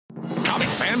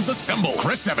fans assemble.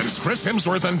 Chris Evans, Chris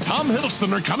Hemsworth, and Tom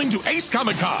Hiddleston are coming to Ace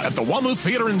Comic-Con at the WAMU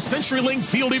Theater in CenturyLink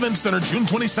Field Event Center June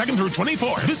 22nd through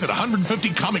 24th. Visit 150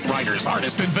 comic writers,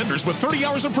 artists, and vendors with 30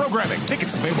 hours of programming.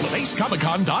 Tickets available at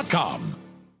acecomiccon.com.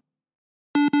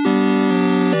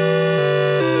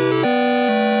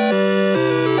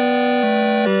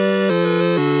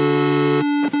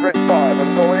 Grid 5,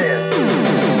 I'm going in.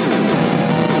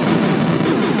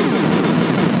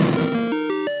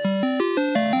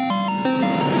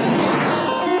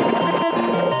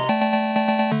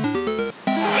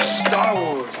 Star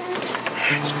Wars.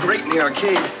 It's great in the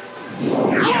arcade.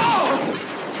 Whoa!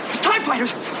 TIE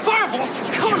fighters! Fireballs!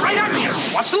 Coming right at me!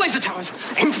 Watch the laser towers.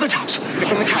 Aim for the tops. Pick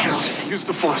on the cannons. Use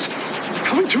the force. They're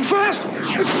coming too fast!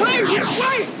 It's way!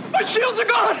 Wait! My shields are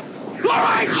gone!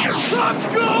 Alright!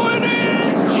 I'm going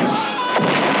in!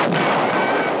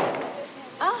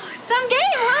 Oh, some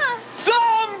game, huh?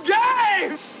 Some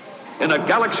game! In a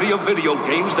galaxy of video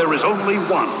games, there is only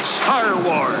one. Star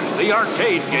Wars, the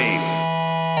arcade game.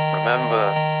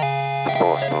 Remember, the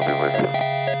Force will be with you.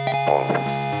 Always.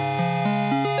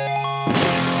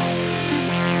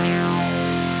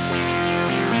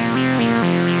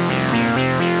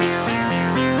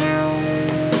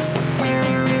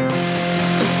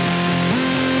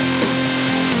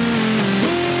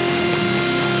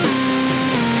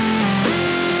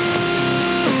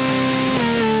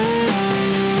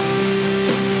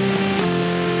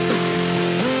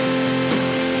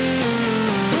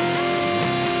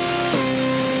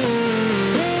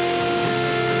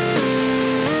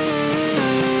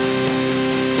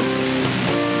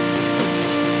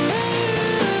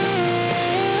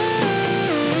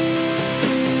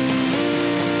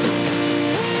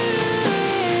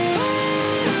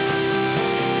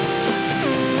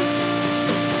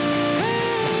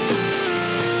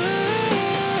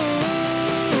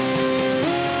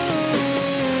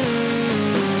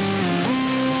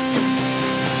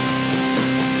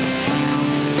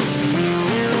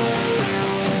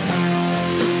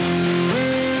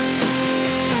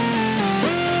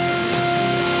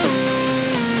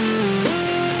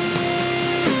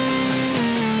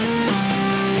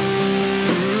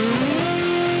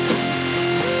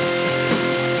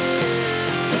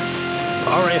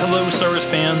 Star Wars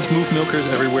fans, Moof Milkers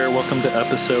everywhere, welcome to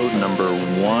episode number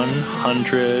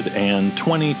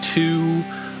 122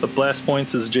 of Blast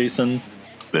Points. This is Jason.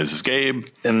 This is Gabe.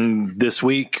 And this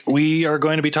week we are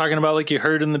going to be talking about, like you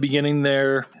heard in the beginning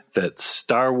there, that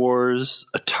Star Wars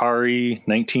Atari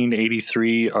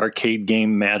 1983 arcade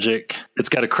game magic. It's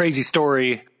got a crazy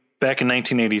story. Back in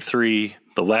 1983,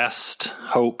 the last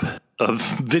hope of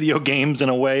video games in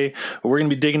a way. We're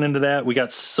going to be digging into that. We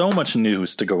got so much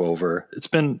news to go over. It's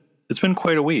been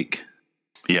quite a week.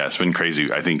 Yeah, it's been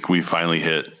crazy. I think we finally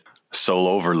hit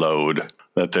Solo overload,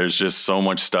 that there's just so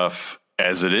much stuff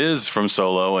as it is from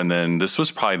Solo. And then this was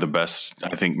probably the best,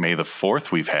 I think, May the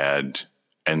 4th we've had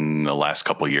in the last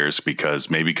couple of years, because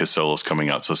Solo's coming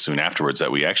out so soon afterwards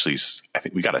that I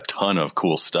think we got a ton of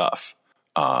cool stuff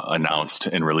announced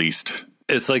and released.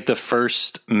 It's like the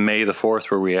first May the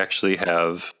 4th where we actually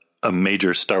have a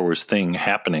major Star Wars thing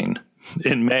happening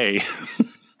in May.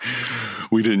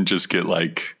 We didn't just get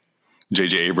like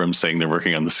J.J. Abrams saying they're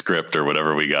working on the script or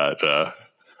whatever we got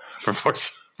for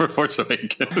Force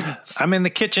Awakens. I'm in the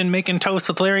kitchen making toast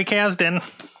with Larry Kasdan.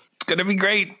 It's going to be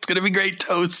great. It's going to be great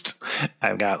toast.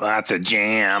 I've got lots of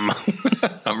jam.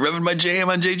 I'm rubbing my jam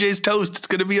on JJ's toast. It's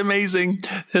going to be amazing.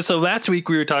 So last week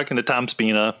we were talking to Tom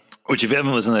Spina, which if you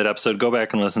haven't listened to that episode, go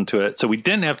back and listen to it. So we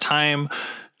didn't have time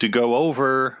to go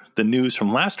over the news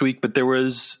from last week, but there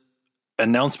was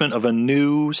announcement of a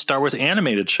new Star Wars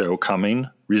animated show coming,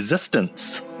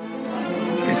 Resistance.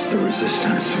 It's the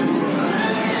Resistance.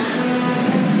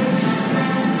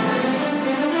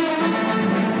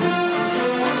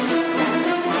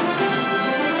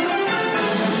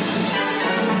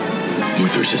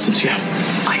 With the Resistance, yeah.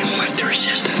 I am with the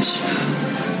Resistance.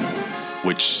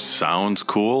 Which sounds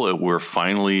cool. We're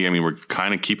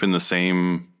kind of keeping the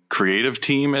same creative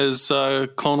team as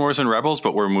Clone Wars and Rebels,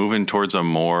 but we're moving towards a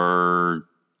more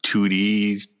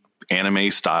 2D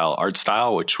anime style art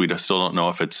style, which we still don't know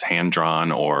if it's hand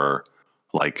drawn or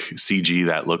like CG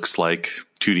that looks like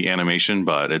 2D animation,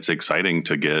 but it's exciting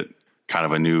to get kind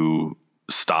of a new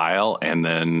style. And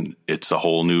then it's a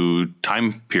whole new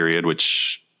time period,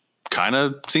 which kind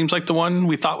of seems like the one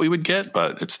we thought we would get,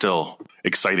 but it's still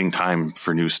exciting time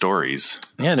for new stories.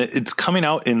 Yeah, and it's coming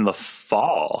out in the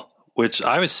fall, which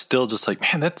I was still just like,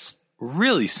 man, that's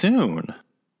really soon.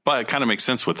 But it kind of makes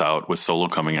sense with Solo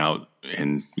coming out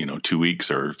in 2 weeks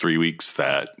or 3 weeks,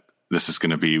 that this is going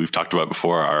to be, we've talked about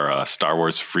before, our Star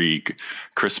Wars free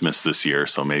Christmas this year.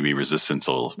 So maybe Resistance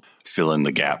will fill in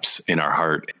the gaps in our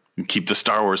heart and keep the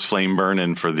Star Wars flame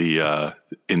burning for the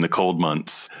in the cold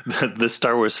months. The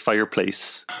Star Wars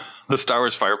fireplace. The Star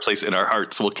Wars fireplace in our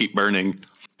hearts will keep burning.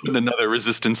 Put another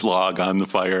resistance log on the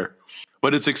fire.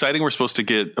 But it's exciting. We're supposed to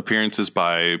get appearances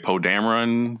by Poe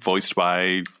Dameron, voiced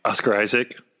by Oscar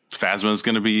Isaac. Phasma's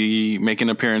going to be making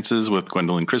appearances with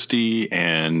Gwendolyn Christie,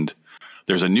 and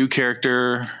there's a new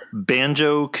character,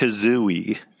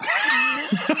 Banjo-Kazooie.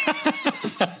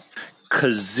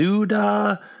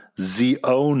 Kazuda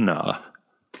Ziona.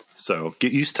 So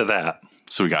get used to that.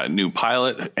 So we got a new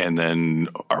pilot, and then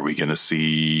are we going to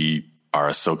see are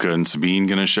Ahsoka and Sabine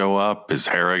going to show up? Is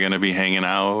Hera going to be hanging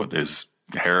out? Is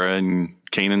Hera and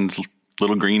Kanan's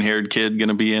little green-haired kid going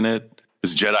to be in it?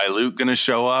 Is Jedi Luke going to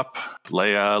show up?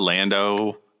 Leia,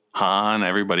 Lando, Han,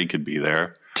 everybody could be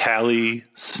there. Tally,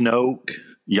 Snoke,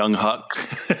 Young Huck,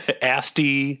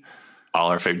 Asti. All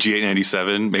our favorite.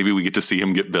 G897, maybe we get to see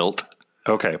him get built.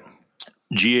 Okay.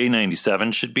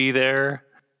 GA97 should be there.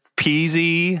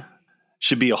 Peasy.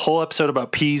 Should be a whole episode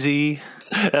about Peasy.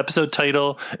 Episode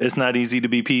title, It's Not Easy to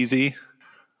Be Peasy.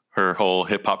 Her whole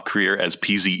hip-hop career as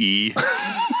PZE.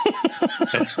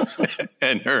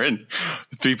 And her and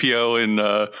 3PO and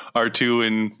R2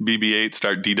 and BB-8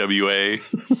 start DWA.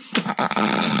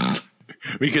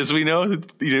 Because we know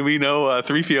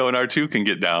 3PO and R2 can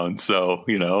get down. So,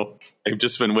 they've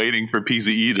just been waiting for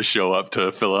PZE to show up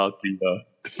to fill out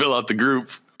the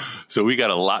group. So we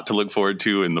got a lot to look forward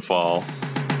to in the fall.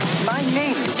 My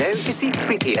name, is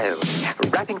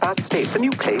C-3PO. Rapping about space, the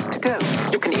new place to go.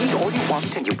 You can eat all you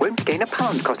want and you won't gain a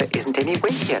pound because there isn't any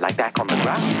weight here like back on the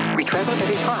ground. We travel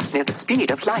very fast near the speed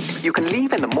of light. You can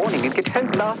leave in the morning and get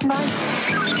home last night.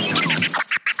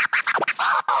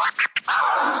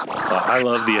 I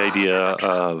love the idea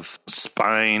of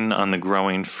spying on the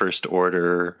growing First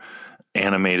Order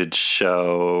animated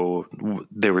show.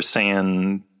 They were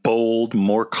saying bold,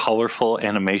 more colorful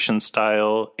animation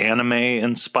style, anime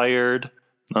inspired.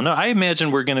 I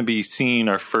imagine we're going to be seeing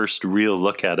our first real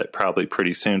look at it probably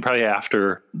pretty soon. Probably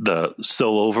after the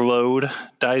Soul Overload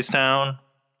dies down,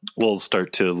 we'll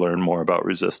start to learn more about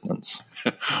Resistance.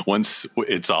 Once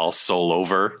it's all soul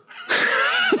over.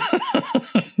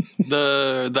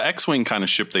 The X-Wing kind of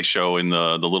ship they show in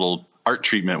the little art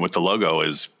treatment with the logo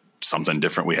is something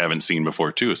different we haven't seen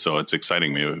before too. So it's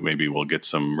exciting. Maybe we'll get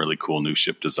some really cool new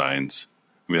ship designs.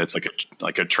 I mean, that's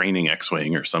like a training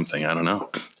X-Wing or something. I don't know.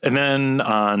 And then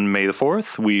on May the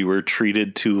 4th, we were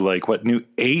treated to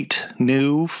 8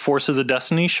 new Forces of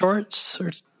Destiny shorts.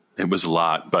 It was a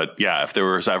lot, but yeah, if there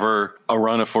was ever a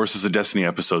run of Forces of Destiny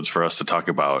episodes for us to talk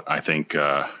about, I think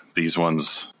these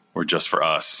ones were just for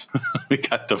us. We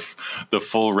got the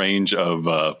full range of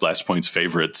Blast Point's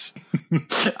favorites.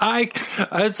 I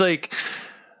was like,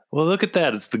 well, look at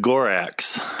that. It's the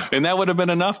Gorax. And that would have been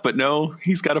enough, but no,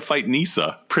 he's got to fight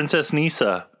Nisa. Princess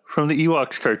Nisa from the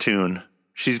Ewoks cartoon.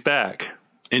 She's back.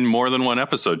 In more than one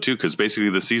episode, too, because basically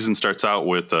the season starts out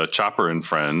with Chopper and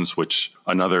Friends, which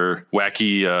another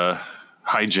wacky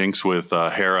hijinks with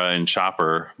Hera and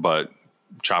Chopper, but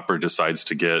Chopper decides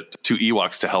to get 2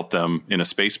 Ewoks to help them in a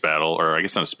space battle, or I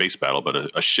guess not a space battle,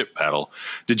 but a ship battle.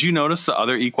 Did you notice the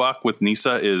other Ewok with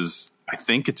Nisa is, I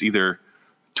think it's either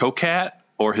Tokat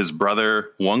or his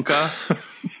brother Wonka?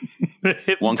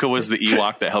 Wonka was the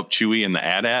Ewok that helped Chewie in the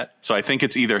AT-AT. So I think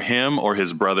it's either him or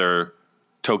his brother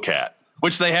Tokat,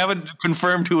 which they haven't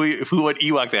confirmed who what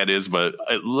Ewok that is, but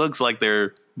it looks like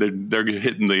they're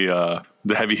hitting the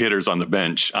heavy hitters on the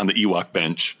bench, on the Ewok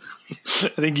bench. I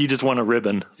think you just want a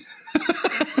ribbon.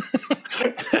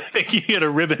 I think you get a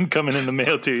ribbon coming in the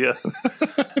mail to you.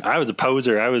 I was a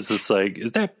poser. I was just like,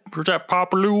 is that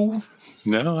Papa Lou?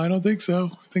 No, I don't think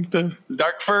so. I think the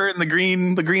dark fur and the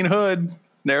green hood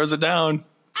narrows it down.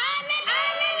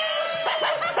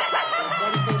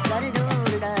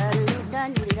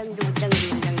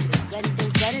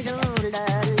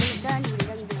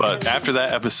 But after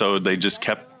that episode, they just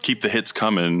keep the hits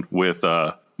coming with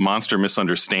Monster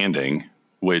Misunderstanding,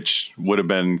 which would have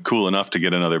been cool enough to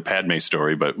get another Padme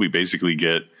story, but we basically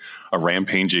get a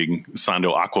rampaging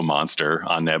Sando Aqua Monster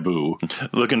on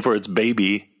Naboo. Looking for its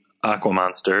baby, Aqua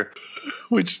Monster.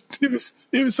 Which, it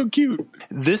was so cute.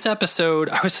 This episode,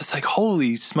 I was just like,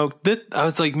 holy smoke. I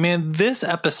was like, man, this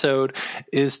episode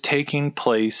is taking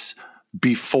place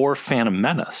before Phantom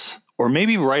Menace. Or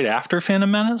maybe right after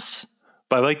Phantom Menace.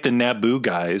 By the Naboo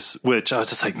guys, which I was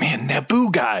just like, man,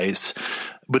 Naboo guys.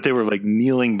 But they were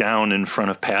kneeling down in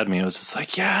front of Padme. I was just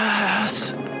like,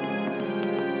 yes.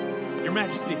 Your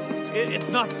Majesty, it's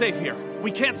not safe here.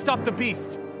 We can't stop the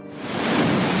beast.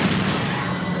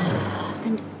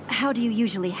 And how do you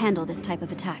usually handle this type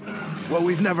of attack? Well,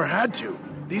 we've never had to.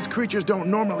 These creatures don't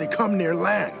normally come near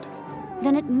land.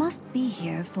 Then it must be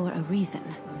here for a reason.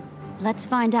 Let's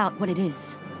find out what it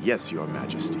is. Yes, Your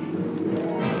Majesty.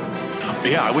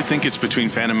 Yeah, I would think it's between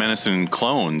Phantom Menace and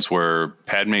Clones, where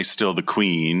Padme's still the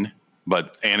queen,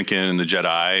 but Anakin and the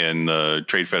Jedi and the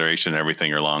Trade Federation and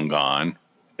everything are long gone.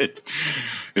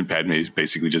 And Padme's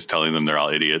basically just telling them they're all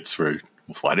idiots for,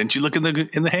 why didn't you look in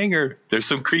the hangar? There's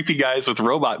some creepy guys with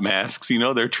robot masks. You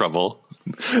know they're trouble.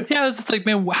 Yeah, it's like,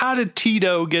 man, how did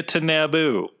Tito get to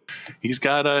Naboo? He's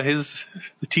got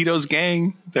the Tito's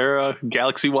gang. They're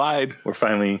galaxy-wide. We're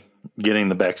finally getting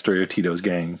the backstory of Tito's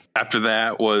gang. After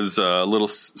that was little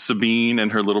Sabine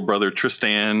and her little brother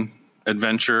Tristan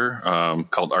adventure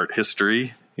called Art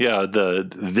History. Yeah, the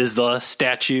Vizsla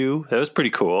statue. That was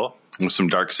pretty cool. With some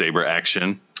Darksaber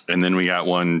action. And then we got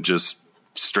one just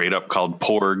straight up called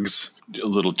Porgs. A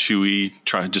little Chewie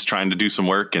just trying to do some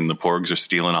work, and the Porgs are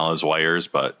stealing all his wires,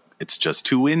 but it's just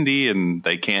too windy and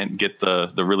they can't get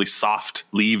the really soft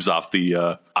leaves off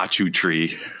the Achu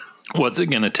tree. What's it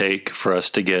going to take for us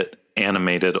to get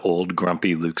animated old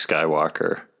grumpy Luke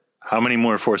Skywalker? How many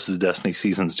more Forces of Destiny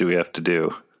seasons do we have to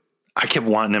do? I kept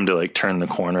wanting him to like turn the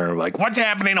corner, like, what's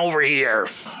happening over here?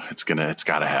 It's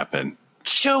got to happen.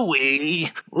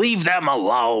 Chewie, leave them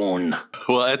alone.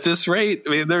 Well, at this rate, I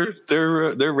mean,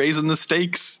 they're raising the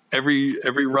stakes every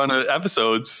run of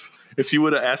episodes. If you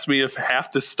would have asked me if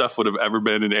half this stuff would have ever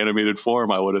been in animated form,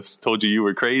 I would have told you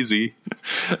were crazy.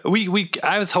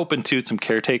 I was hoping too some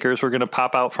caretakers were going to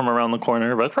pop out from around the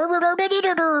corner, but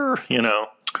you know.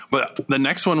 But the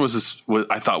next one was what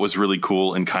I thought was really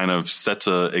cool and kind of sets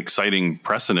a exciting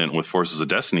precedent with Forces of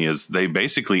Destiny. Is they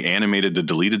basically animated the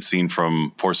deleted scene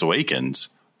from Force Awakens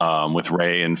with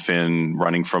Rey and Finn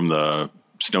running from the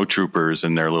snowtroopers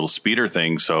and their little speeder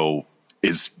thing. So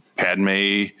is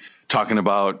Padme talking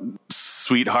about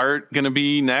Sweetheart going to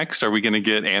be next? Are we going to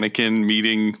get Anakin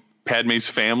meeting Padme's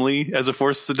family as a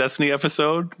Forces of Destiny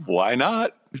episode? Why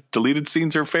not? Deleted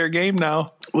scenes are fair game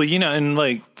now. Well, you know, and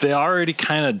like they already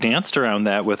kind of danced around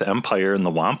that with Empire and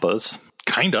the Wampas.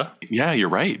 Kinda. Yeah, you're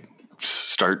right.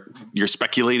 You're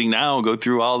speculating now. Go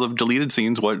through all the deleted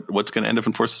scenes. What's going to end up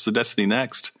in Forces of Destiny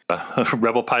next?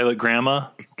 Rebel pilot Grandma.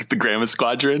 The Grandma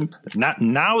Squadron.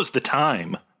 Now's the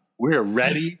time. We're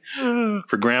ready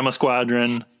for Grandma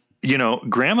Squadron. You know,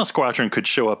 Grandma Squadron could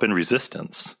show up in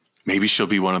Resistance. Maybe she'll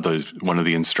be one of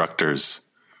the instructors.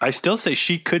 I still say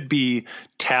she could be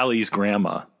Tally's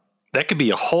grandma. That could be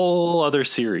a whole other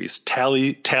series.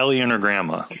 Tally and her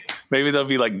grandma. Maybe they'll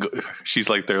be like, she's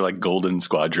like their like Golden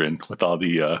Squadron with all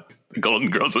the Golden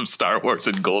Girls of Star Wars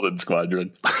and Golden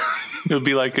Squadron. It'll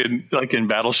be like in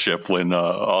Battleship when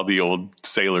all the old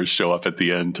sailors show up at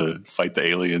the end to fight the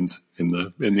aliens in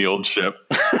the old ship.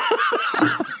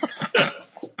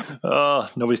 Oh,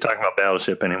 nobody's talking about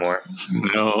Battleship anymore.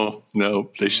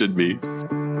 No, they should be.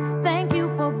 Thank you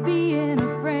for being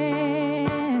a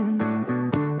friend.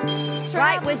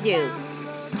 Right with you.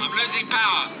 I'm losing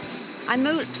power.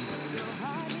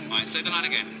 Right, say the line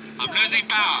again. I'm losing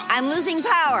power. I'm losing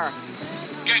power.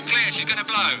 Get clear, she's gonna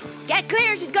blow. Get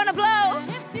clear, she's gonna blow.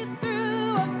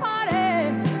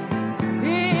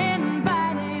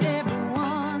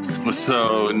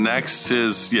 So next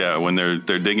is when they're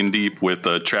digging deep with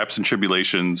Traps and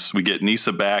Tribulations. We get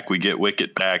Nisa back, we get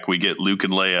Wicket back, we get Luke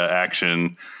and Leia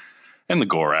action, and the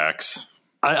Gorax.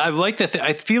 I like that.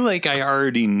 I feel like I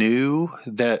already knew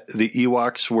that the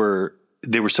Ewoks were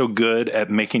so good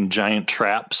at making giant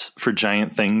traps for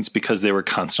giant things because they were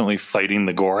constantly fighting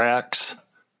the Gorax.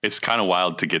 It's kind of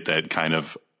wild to get that kind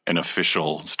of an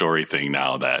official story thing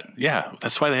now.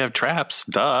 That's why they have traps.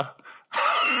 Duh.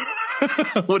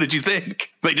 What did you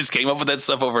think? They just came up with that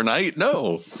stuff overnight?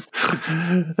 No.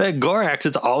 That Gorax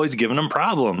is always giving them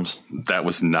problems. That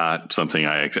was not something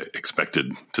I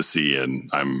expected to see, and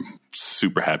I'm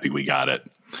super happy we got it.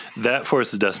 That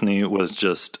Force of Destiny was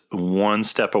just one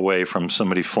step away from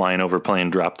somebody flying over plane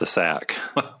drop the sack.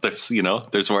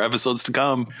 There's more episodes to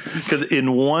come. Because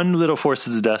in one little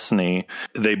Forces of Destiny,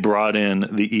 they brought in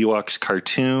the Ewoks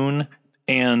cartoon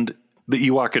and the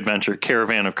Ewok adventure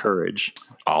Caravan of Courage.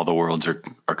 All the worlds are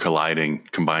colliding,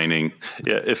 combining.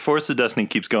 Yeah, if Force of Destiny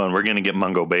keeps going, we're going to get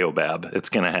Mungo Baobab. It's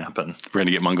going to happen. We're going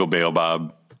to get Mungo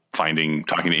Baobab talking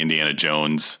to Indiana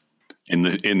Jones in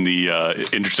the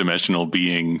interdimensional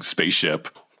being spaceship.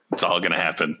 It's all going to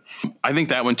happen. I think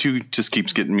that one too just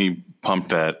keeps getting me pumped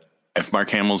that if Mark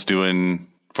Hamill's doing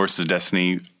Forces of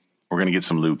Destiny, we're going to get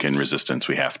some Luke in Resistance.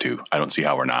 We have to. I don't see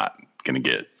how we're not going to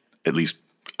get at least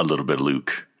a little bit of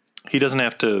Luke. He doesn't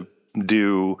have to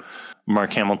do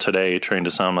Mark Hamill today trying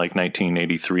to sound like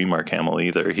 1983 Mark Hamill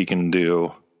either. He can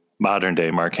do modern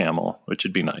day Mark Hamill, which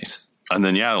would be nice. And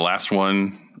then, the last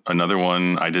one, another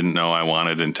one I didn't know I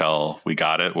wanted until we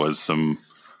got it, was some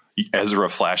Ezra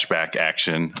flashback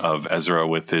action of Ezra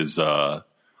with his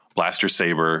blaster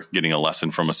saber getting a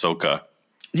lesson from Ahsoka.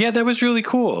 Yeah, that was really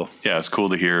cool. Yeah, it's cool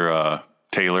to hear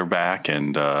Taylor back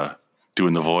and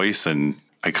doing the voice, and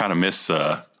I kind of miss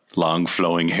long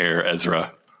flowing hair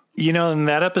Ezra. You know, in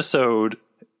that episode,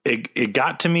 it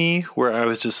got to me where I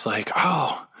was just like,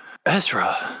 oh,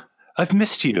 Ezra, I've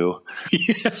missed you.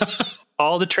 Yeah.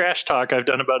 All the trash talk I've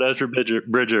done about Ezra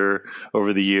Bridger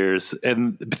over the years.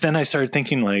 But then I started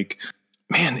thinking, like,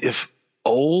 man, if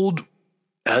old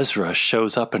Ezra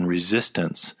shows up in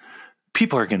Resistance,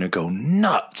 people are going to go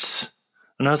nuts.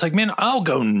 And I was like, man, I'll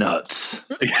go nuts.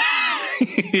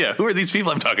 Yeah, who are these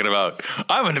people I'm talking about?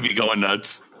 I'm going to be going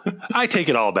nuts. I take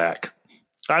it all back.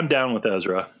 I'm down with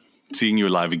Ezra. Seeing you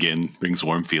alive again brings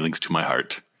warm feelings to my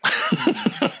heart.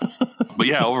 But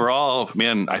yeah, overall,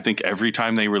 man, I think every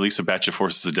time they release a batch of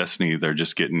Forces of Destiny, they're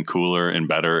just getting cooler and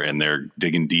better, and they're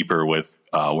digging deeper with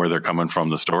where they're coming from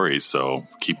the stories. So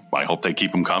I hope they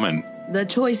keep them coming. The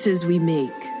choices we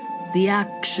make, the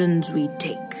actions we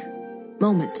take,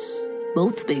 moments,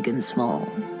 both big and small,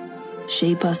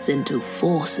 shape us into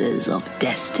forces of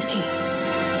destiny.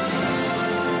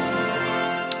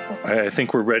 I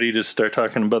think we're ready to start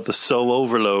talking about the Solo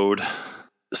overload.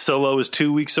 Solo is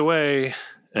 2 weeks away,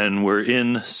 and we're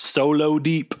in Solo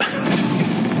deep.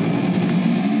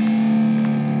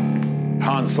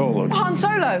 Han Solo. Han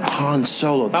Solo. Han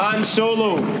Solo. Han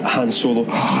Solo. Han Solo.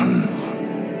 Han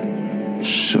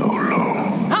Solo.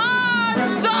 Han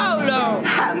Solo.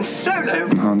 Han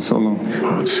Solo. Han Solo.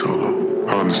 Han Solo.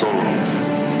 Han Solo.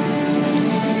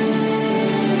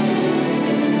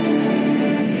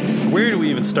 Where do we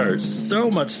even start?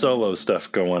 So much Solo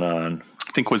stuff going on.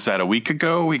 I think, was that a week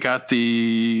ago? We got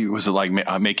was it like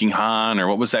Making Han, or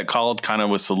what was that called? Kind of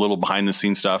was a little behind the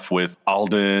scenes stuff with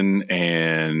Alden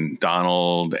and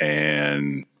Donald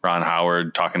and Ron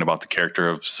Howard talking about the character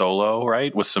of Solo,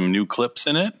 right? With some new clips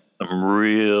in it. Some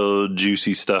real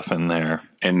juicy stuff in there.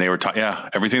 And they were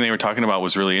everything they were talking about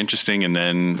was really interesting. And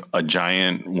then a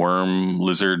giant worm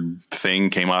lizard thing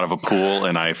came out of a pool,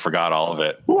 and I forgot all of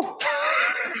it.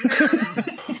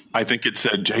 I think it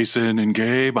said, Jason and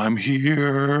Gabe, I'm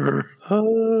here.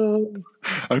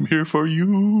 I'm here for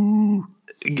you.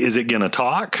 Is it going to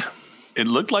talk? It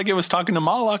looked like it was talking to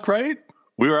Malak, right?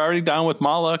 We were already down with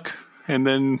Malak. And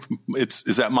then is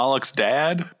that Malak's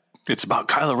dad? It's about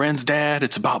Kylo Ren's dad.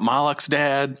 It's about Malak's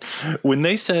dad. When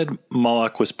they said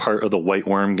Malak was part of the White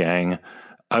Worm gang,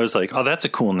 I was like, oh, that's a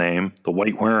cool name. The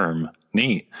White Worm.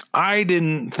 Neat. I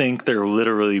didn't think there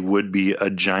literally would be a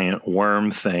giant worm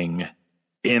thing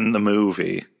in the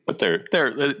movie. But there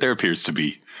appears to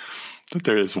be. That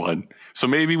there is one. So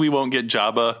maybe we won't get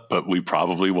Jabba, but we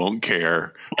probably won't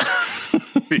care.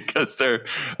 Because they're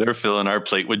filling our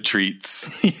plate with treats.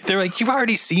 They're like, you've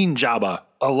already seen Jabba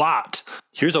a lot.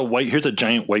 Here's a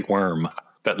giant white worm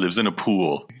that lives in a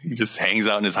pool. He just hangs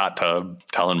out in his hot tub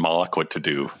telling Malak what to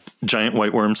do. Giant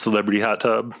white worm celebrity hot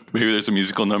tub. Maybe there's a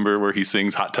musical number where he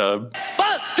sings Hot Tub.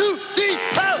 1, 2, 3,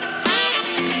 help!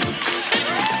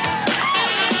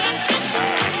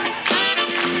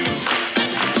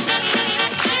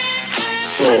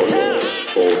 Solo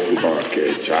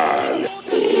for child.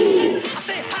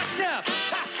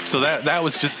 So that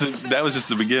was just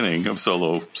the beginning of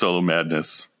Solo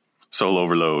madness. Solo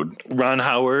overload. Ron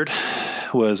Howard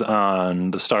was on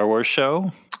the Star Wars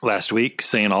show last week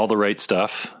saying all the right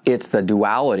stuff. It's the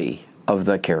duality of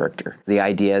the character. The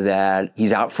idea that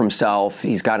he's out for himself,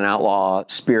 he's got an outlaw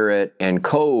spirit and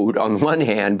code on the one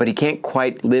hand, but he can't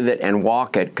quite live it and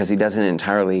walk it because he doesn't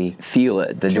entirely feel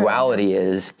it. The duality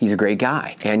is he's a great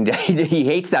guy, and he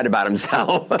hates that about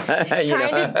himself.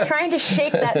 Trying to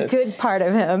shape that good part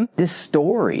of him. This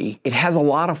story, it has a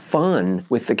lot of fun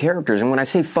with the characters, and when I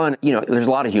say fun, there's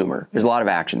a lot of humor, there's a lot of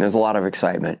action, there's a lot of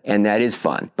excitement, and that is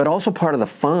fun. But also part of the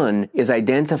fun is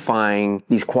identifying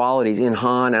these qualities in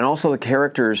Han and also the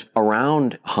characters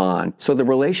around Han. So the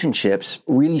relationships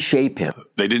really shape him.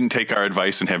 They didn't take our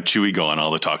advice and have Chewie go on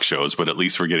all the talk shows, but at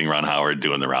least we're getting Ron Howard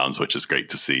doing the rounds, which is great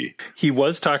to see. He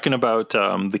was talking about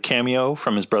the cameo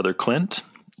from his brother Clint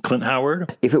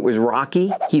Howard. If it was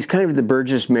Rocky, he's kind of the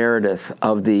Burgess Meredith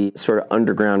of the sort of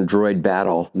underground droid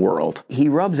battle world. He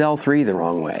rubs L3 the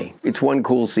wrong way. It's one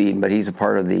cool scene, but he's a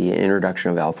part of the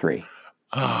introduction of L3.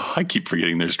 Oh, I keep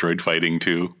forgetting there's droid fighting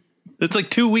too. It's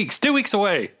like 2 weeks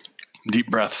away.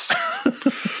 Deep breaths.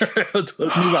 Let's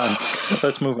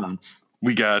move on.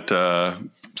 We got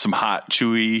some hot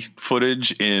Chewie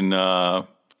footage in A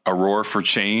Roar for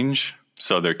Change.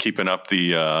 So they're keeping up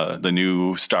the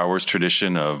new Star Wars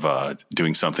tradition of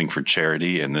doing something for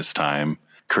charity, and this time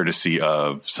courtesy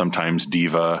of sometimes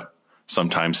diva,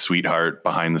 sometimes sweetheart,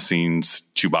 behind the scenes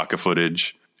Chewbacca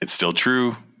footage. It's still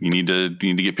true. You need to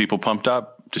get people pumped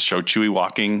up. Just show Chewie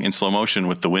walking in slow motion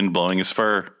with the wind blowing his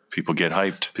fur. People get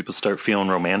hyped. People start feeling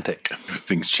romantic.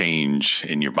 Things change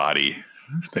in your body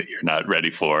that you're not ready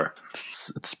for.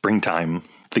 It's springtime.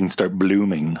 Things start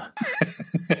blooming.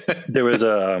 There was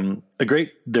a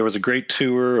great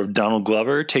tour of Donald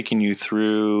Glover taking you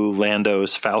through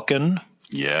Lando's Falcon.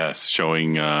 Yes,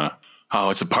 showing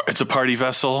it's a party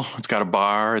vessel. It's got a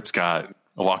bar. It's got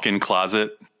a walk-in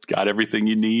closet. Got everything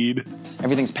you need.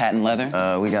 Everything's patent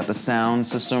leather. We got the sound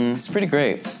system. It's pretty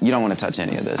great. You don't want to touch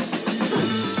any of this.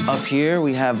 Up here,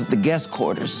 we have the guest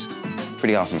quarters.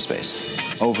 Pretty awesome space.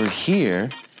 Over here,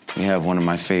 we have one of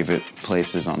my favorite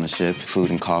places on the ship, food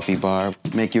and coffee bar.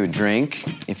 Make you a drink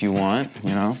if you want, you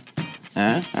know.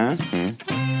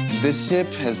 This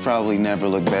ship has probably never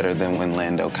looked better than when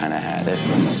Lando kind of had it.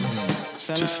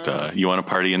 Just, you want to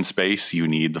party in space, you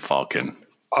need the Falcon.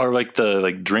 Are like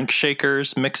the drink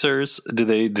shakers, mixers, do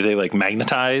they like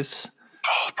magnetize?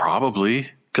 Oh,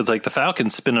 probably. Because like the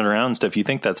Falcon's spinning around and stuff, you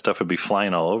think that stuff would be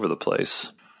flying all over the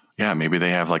place. Yeah, maybe they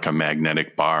have like a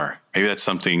magnetic bar. Maybe that's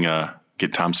something,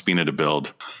 get Tom Spina to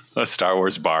build a Star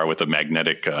Wars bar with a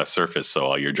magnetic surface so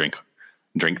all your drink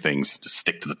things just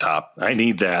stick to the top. I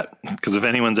need that, because if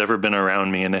anyone's ever been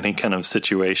around me in any kind of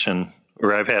situation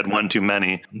where I've had one too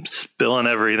many, I'm spilling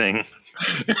everything.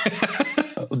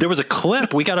 There was a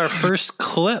clip. We got our first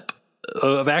clip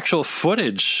of actual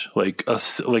footage, like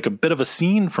a bit of a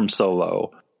scene from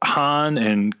Solo. Han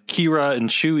and Kira and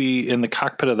Chewie in the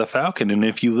cockpit of the Falcon. And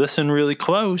if you listen really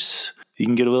close, you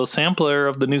can get a little sampler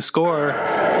of the new score.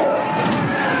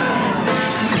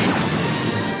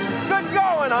 Good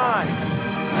going on.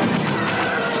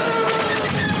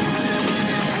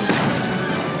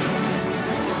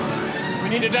 We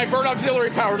need to divert auxiliary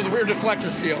power to the rear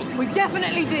deflector shield. We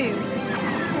definitely do.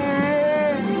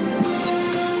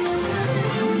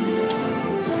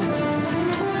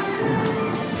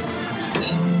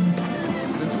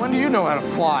 Since when do you know how to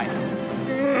fly?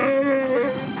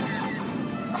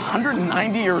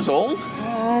 190 years old?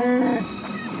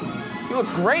 You look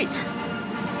great.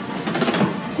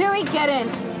 Chewie, get in.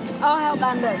 I'll help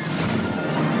Lando.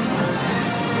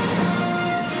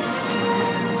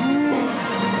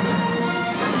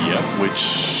 Yep,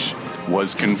 which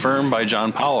was confirmed by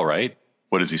John Powell, right?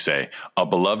 What does he say? A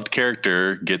beloved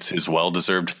character gets his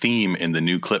well-deserved theme in the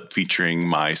new clip featuring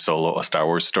my Solo, A Star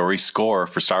Wars Story score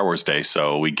for Star Wars Day.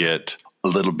 So we get a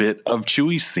little bit of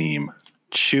Chewie's theme.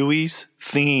 Chewie's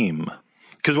theme.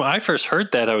 Because when I first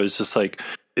heard that, I was just like,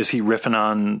 is he riffing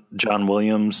on John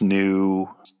Williams' new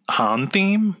Han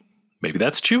theme? Maybe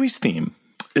that's Chewie's theme.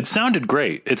 It sounded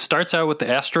great. It starts out with the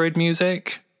asteroid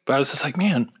music. But I was just like,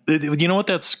 man, you know what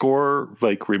that score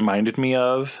like reminded me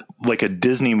of? Like a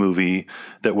Disney movie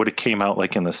that would have came out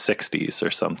like in the 60s or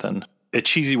something. A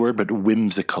cheesy word, but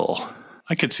whimsical.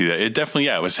 I could see that. It definitely,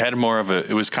 it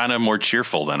was kind of more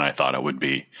cheerful than I thought it would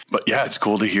be. But yeah, it's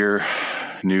cool to hear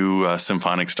new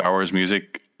symphonic Star Wars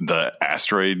music. The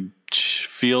asteroid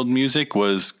field music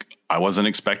I wasn't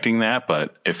expecting that,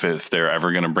 but if they're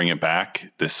ever going to bring it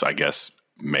back, this, I guess,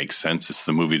 makes sense. It's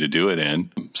the movie to do it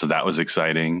in. So that was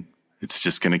exciting. It's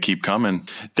just going to keep coming.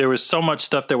 There was so much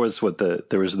stuff. There was the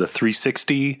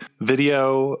 360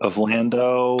 video of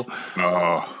Lando.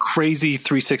 Oh, crazy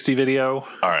 360 video.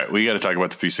 All right. We got to talk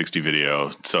about the 360 video.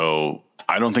 So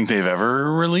I don't think they've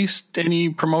ever released any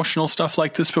promotional stuff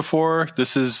like this before.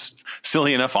 This is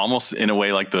silly enough, almost in a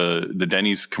way like the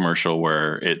Denny's commercial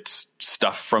where it's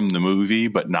stuff from the movie,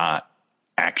 but not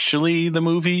actually the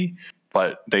movie.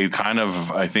 But they kind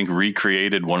of, I think,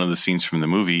 recreated one of the scenes from the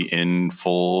movie in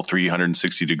full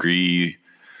 360-degree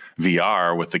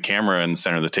VR with the camera in the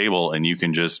center of the table. And you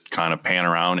can just kind of pan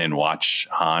around and watch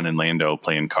Han and Lando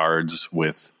playing cards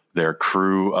with their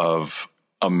crew of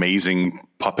amazing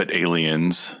puppet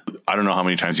aliens. I don't know how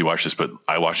many times you watched this, but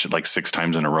I watched it like 6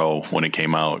 times in a row when it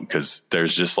came out, because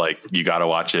there's just like, you got to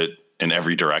watch it in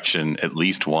every direction at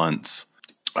least once.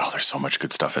 Oh, there's so much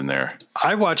good stuff in there.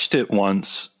 I watched it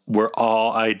once where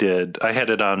I had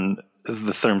it on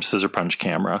the Therm Scissor Punch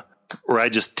camera, where I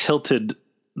just tilted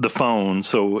the phone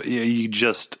so you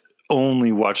just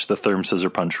only watch the Therm Scissor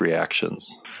Punch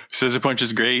reactions. Scissor Punch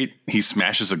is great. He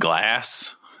smashes a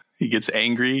glass. He gets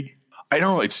angry. I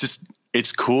don't know.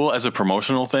 It's cool as a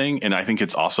promotional thing. And I think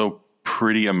it's also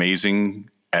pretty amazing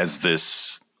as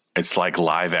this, it's like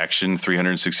live action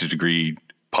 360-degree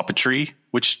puppetry,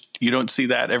 which you don't see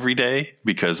that every day,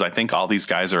 because I think all these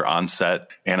guys are on set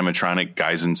animatronic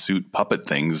guys in suit puppet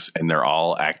things, and they're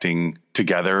all acting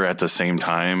together at the same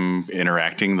time,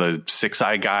 interacting. The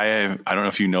six-eye guy, I don't know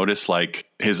if you notice, like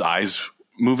his eyes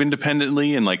move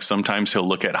independently, and like sometimes he'll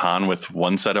look at Han with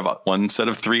one set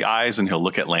of three eyes, and he'll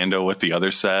look at Lando with the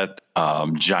other set.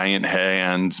 Giant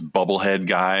hands, bubblehead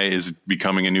guy is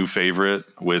becoming a new favorite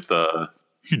with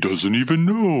he doesn't even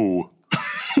know.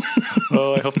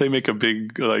 Oh, I hope they make a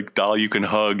big like doll you can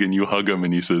hug, and you hug him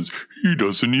and he says, he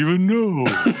doesn't even know.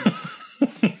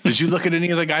 Did you look at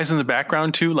any of the guys in the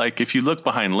background too? Like if you look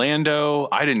behind Lando,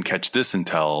 I didn't catch this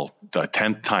until the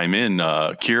 10th time in.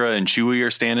 Kira and Chewie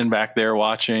are standing back there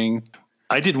watching.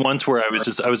 I did once where I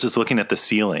was just looking at the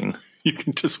ceiling. You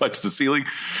can just watch the ceiling.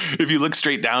 If you look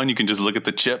straight down, you can just look at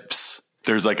the chips.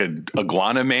 There's like a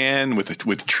iguana man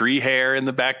with tree hair in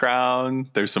the background.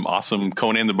 There's some awesome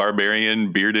Conan the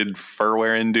Barbarian bearded fur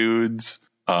wearing dudes.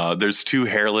 There's two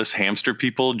hairless hamster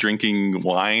people drinking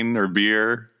wine or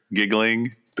beer,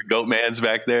 giggling. The goat man's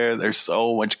back there. There's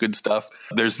so much good stuff.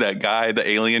 There's that guy, the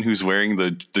alien, who's wearing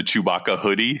the Chewbacca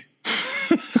hoodie.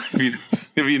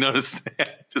 If you notice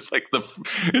that, it's like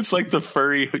the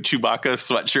furry Chewbacca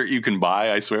sweatshirt you can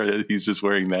buy. I swear that he's just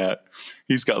wearing that.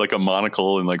 He's got like a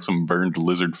monocle and like some burned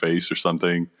lizard face or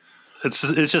something.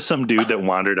 It's just some dude that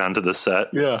wandered onto the set.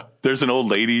 Yeah. There's an old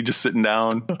lady just sitting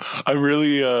down. I'm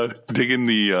really digging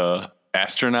the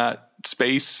astronaut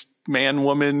space man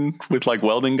woman with like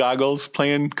welding goggles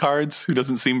playing cards, who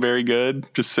doesn't seem very good,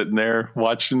 just sitting there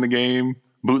watching the game.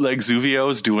 Bootleg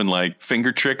Zuvio's doing like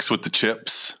finger tricks with the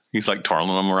chips. He's like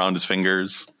twirling them around his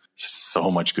fingers.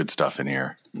 So much good stuff in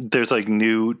here. There's like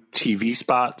new TV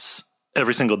spots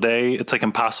every single day. It's like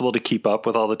impossible to keep up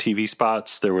with all the TV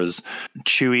spots. There was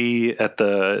Chewie at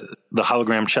the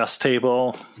hologram chess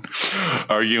table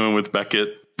arguing with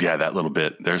Beckett. Yeah, that little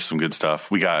bit. There's some good stuff.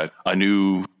 We got a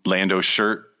new Lando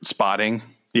shirt spotting.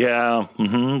 Yeah.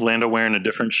 Mm-hmm. Lando wearing a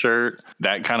different shirt.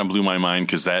 That kind of blew my mind,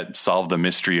 because that solved the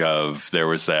mystery of, there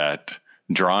was that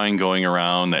drawing going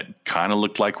around that kind of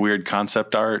looked like weird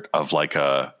concept art of like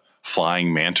a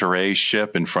flying manta ray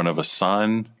ship in front of a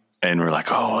sun. And we're like,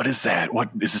 oh, what is that?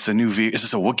 What is this? Is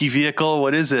this a Wookiee vehicle?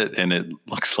 What is it? And it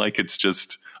looks like it's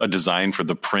just a design for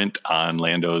the print on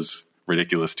Lando's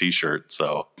ridiculous t-shirt.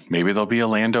 So maybe there'll be a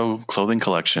Lando clothing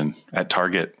collection at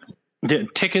Target. The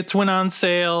tickets went on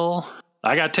sale.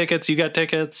 I got tickets. You got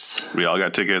tickets. We all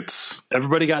got tickets.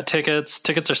 Everybody got tickets.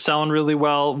 Tickets are selling really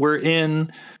well. We're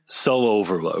in Solo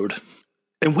Overload.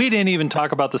 And we didn't even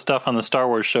talk about the stuff on the Star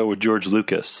Wars show with George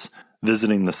Lucas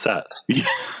visiting the set. Yeah.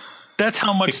 That's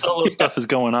how much Solo stuff is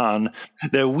going on,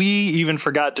 that we even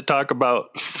forgot to talk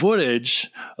about footage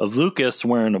of Lucas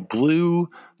wearing a blue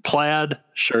plaid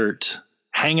shirt,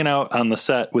 hanging out on the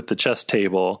set with the chess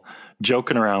table,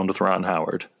 joking around with Ron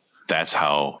Howard. That's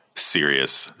how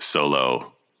serious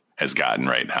Solo has gotten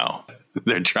right now.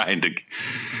 They're trying to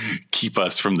keep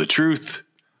us from the truth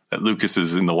that Lucas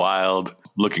is in the wild,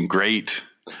 looking great.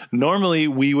 Normally,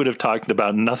 we would have talked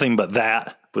about nothing but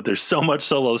that, but there's so much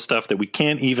Solo stuff that we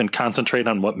can't even concentrate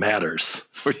on what matters.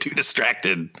 We're too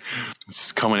distracted. It's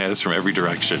just coming at us from every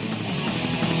direction.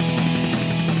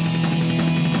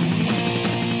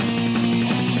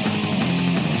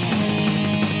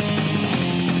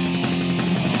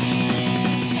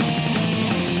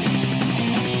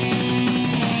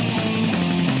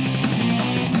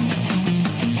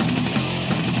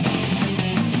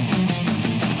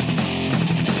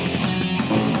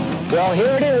 Well,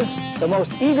 here it is, the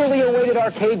most eagerly awaited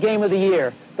arcade game of the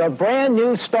year, the brand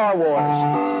new Star Wars.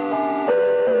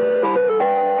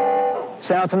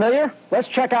 Sound familiar? Let's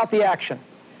check out the action.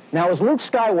 Now, as Luke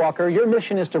Skywalker, your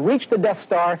mission is to reach the Death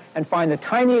Star and find the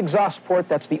tiny exhaust port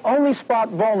that's the only spot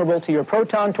vulnerable to your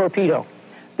proton torpedo.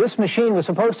 This machine was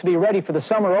supposed to be ready for the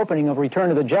summer opening of Return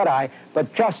of the Jedi,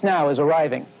 but just now is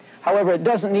arriving. However, it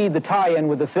doesn't need the tie-in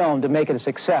with the film to make it a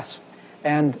success.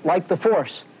 And like the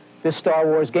Force, this Star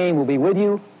Wars game will be with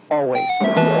you always. All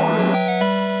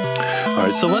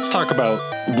right, so let's talk about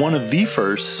one of the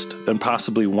first and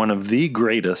possibly one of the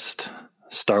greatest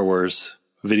Star Wars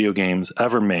video games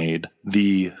ever made,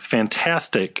 the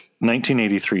fantastic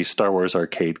 1983 Star Wars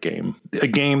arcade game. A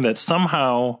game that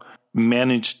somehow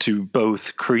managed to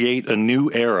both create a new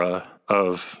era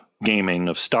of gaming,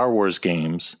 of Star Wars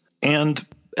games, and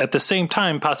at the same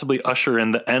time possibly usher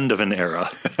in the end of an era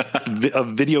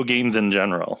of video games in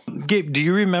general. Gabe, do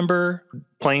you remember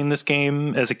playing this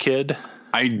game as a kid?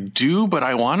 I do, but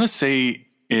I want to say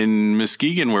in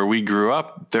Muskegon, where we grew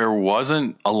up, there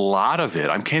wasn't a lot of it.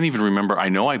 I can't even remember. I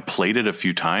know I played it a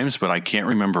few times, but I can't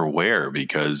remember where,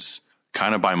 because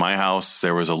kind of by my house,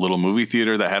 there was a little movie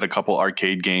theater that had a couple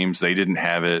arcade games. They didn't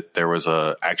have it. There was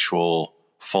a actual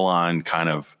full-on kind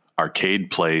of arcade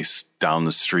place down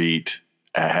the street.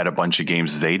 Had a bunch of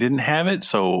games. They didn't have it.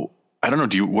 So I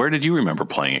don't know. Where did you remember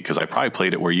playing it? Because I probably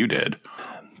played it where you did.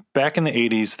 Back in the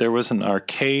 80s, there was an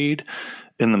arcade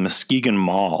in the Muskegon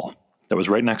Mall that was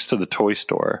right next to the toy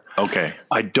store. Okay.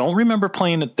 I don't remember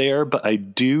playing it there, but I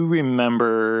do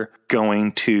remember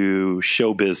going to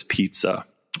Showbiz Pizza.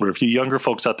 Or if you younger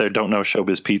folks out there don't know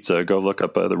Showbiz Pizza, go look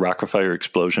up the Rockefeller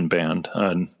Explosion Band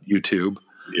on YouTube.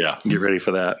 Yeah. Get ready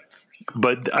for that.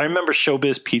 But I remember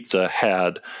Showbiz Pizza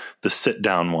had the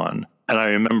sit-down one. And I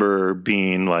remember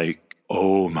being like,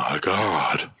 oh, my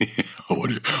God.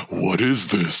 What is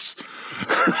this?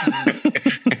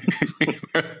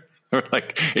 We're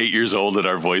like 8 years old and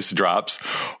our voice drops.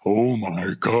 Oh,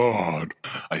 my God.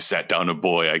 I sat down a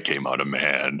boy. I came out a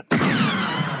man.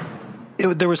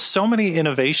 There was so many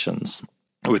innovations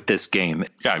with this game.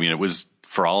 Yeah, I mean, it was,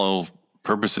 for all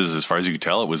purposes, as far as you could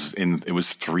tell, it was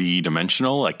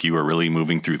 3-dimensional. Like you were really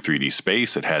moving through 3D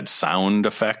space. It had sound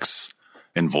effects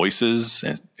and voices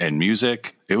and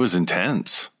music. It was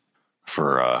intense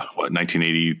for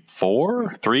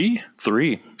 1984, three.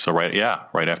 So right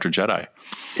after Jedi.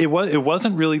 It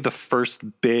wasn't really the first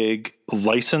big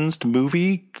licensed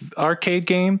movie arcade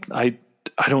game.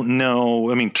 I don't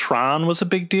know. I mean, Tron was a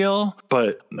big deal,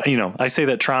 but I say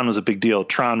that Tron was a big deal.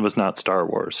 Tron was not Star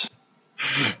Wars.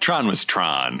 Tron was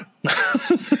Tron.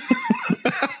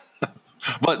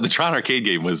 But the Tron arcade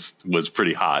game was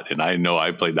pretty hot, and I know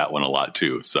I played that one a lot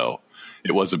too. So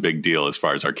it was a big deal as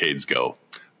far as arcades go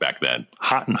back then.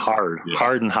 Hot and hard. Yeah.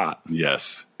 Hard and hot.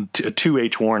 Yes. A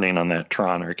 2H warning on that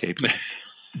Tron arcade game.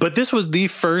 But this was the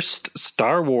first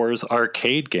Star Wars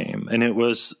arcade game, and it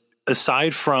was,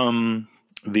 aside from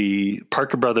the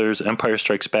Parker Brothers Empire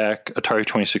Strikes Back Atari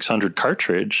 2600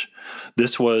 cartridge,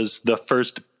 this was the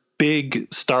first big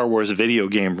Star Wars video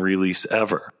game release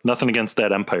ever. Nothing against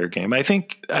that Empire game. I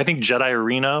think Jedi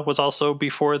Arena was also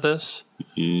before this.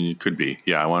 Could be.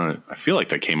 Yeah, I feel like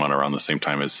that came out around the same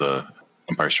time as the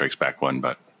Empire Strikes Back one,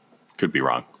 but could be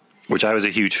wrong. Which I was a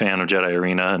huge fan of Jedi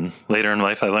Arena, and later in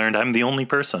life I learned I'm the only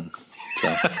person. So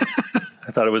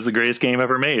I thought it was the greatest game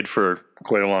ever made for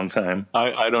quite a long time.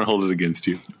 I don't hold it against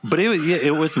you. But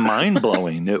it was mind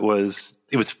blowing. It was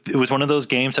one of those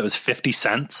games that was 50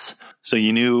 cents. So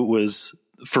you knew it was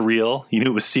for real. You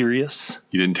knew it was serious.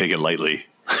 You didn't take it lightly.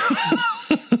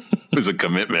 It was a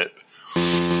commitment. The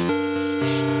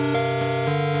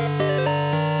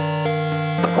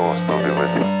Force will be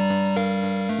with you.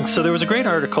 So there was a great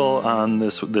article on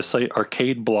this site,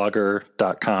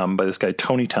 arcadeblogger.com, by this guy,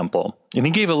 Tony Temple. And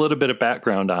he gave a little bit of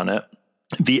background on it.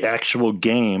 The actual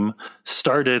game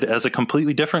started as a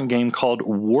completely different game called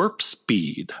Warp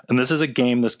Speed. And this is a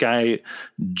game this guy,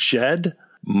 Jed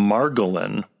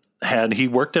Margolin, he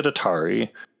worked at Atari,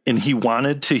 and he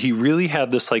really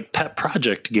had this like pet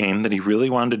project game that he really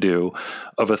wanted to do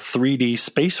of a 3D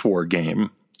space war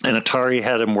game. And Atari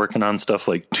had him working on stuff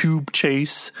like Tube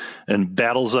Chase and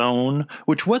Battlezone,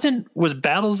 which was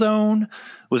Battlezone?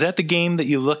 Was that the game that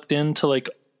you looked into like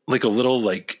a little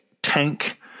like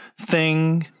tank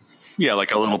thing? Yeah,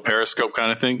 like a little periscope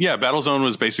kind of thing. Yeah, Battlezone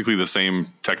was basically the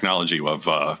same technology of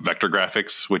vector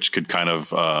graphics, which could kind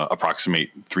of approximate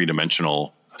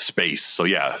 3-dimensional space. So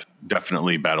yeah,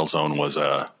 definitely Battlezone was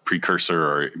a precursor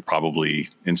or probably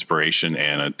inspiration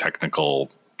and a technical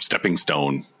stepping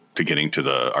stone to getting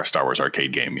to our Star Wars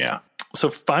arcade game. Yeah. So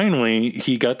finally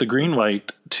he got the green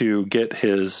light to get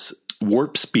his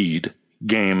Warp Speed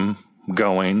game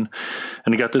going,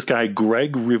 and he got this guy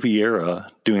Greg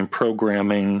Riviera doing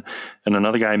programming and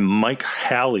another guy Mike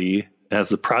Halley as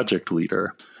the project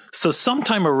leader. So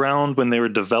sometime around when they were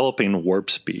developing Warp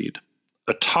Speed,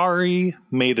 Atari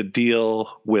made a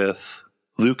deal with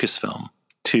Lucasfilm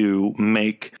to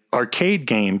make arcade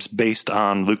games based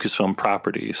on Lucasfilm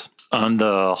properties. On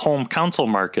the home console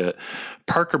market,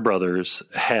 Parker Brothers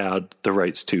had the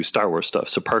rights to Star Wars stuff.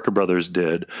 So Parker Brothers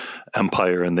did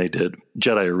Empire and they did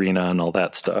Jedi Arena and all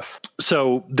that stuff.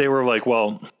 So they were like,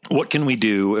 well, what can we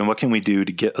do? And what can we do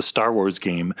to get a Star Wars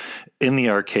game in the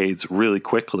arcades really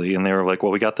quickly? And they were like,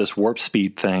 well, we got this Warp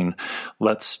Speed thing.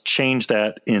 Let's change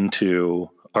that into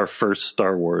our first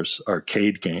Star Wars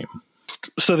arcade game.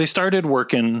 So they started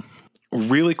working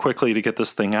really quickly to get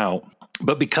this thing out.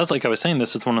 But because, like I was saying,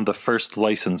 this is one of the first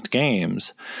licensed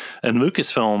games, and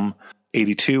Lucasfilm,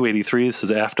 82, 83, this is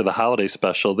after the holiday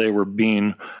special, they were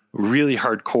being really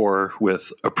hardcore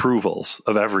with approvals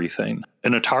of everything.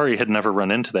 And Atari had never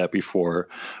run into that before,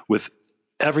 with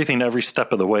everything, every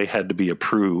step of the way had to be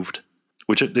approved,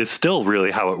 which is still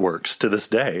really how it works to this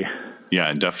day. Yeah,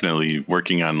 and definitely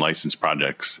working on licensed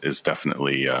projects is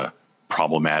definitely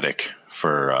problematic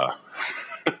for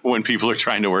when people are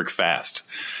trying to work fast.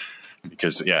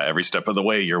 Because, yeah, every step of the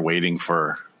way, you're waiting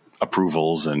for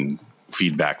approvals and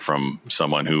feedback from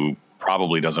someone who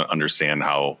probably doesn't understand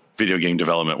how video game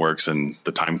development works and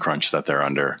the time crunch that they're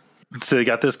under. So they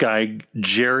got this guy,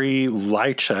 Jerry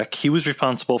Lychek. He was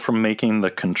responsible for making the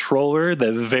controller,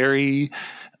 the very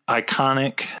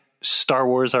iconic Star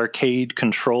Wars arcade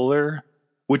controller,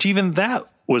 which even that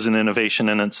was an innovation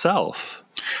in itself.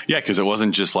 Yeah, because it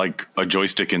wasn't just like a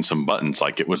joystick and some buttons.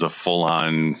 Like, it was a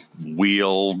full-on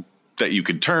wheel that you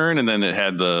could turn, and then it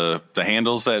had the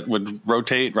handles that would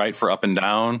rotate, right, for up and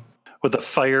down. With the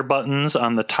fire buttons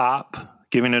on the top,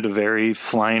 giving it a very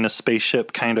flying a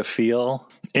spaceship kind of feel.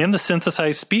 And the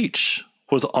synthesized speech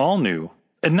was all new.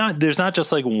 And there's not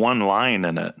just like one line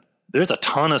in it. There's a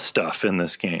ton of stuff in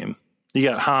this game. You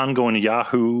got Han going to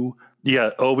Yahoo. You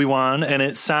got Obi-Wan, and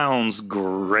it sounds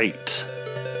great.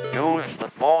 Use the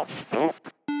Force, Luke.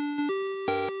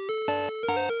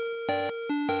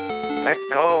 Let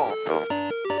go, Luke.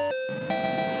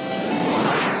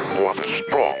 What a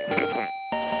strong vision.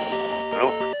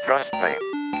 Luke, trust me.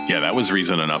 Yeah, that was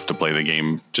reason enough to play the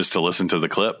game, just to listen to the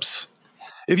clips.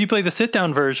 If you play the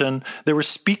sit-down version, there were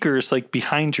speakers like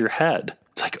behind your head.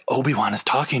 It's like, Obi-Wan is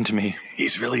talking to me.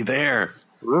 He's really there.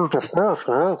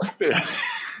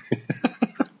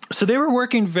 So they were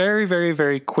working very, very,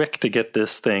 very quick to get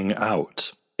this thing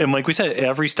out. And like we said,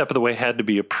 every step of the way had to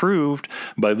be approved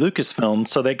by Lucasfilm.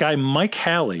 So that guy, Mike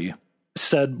Halley,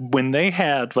 said when they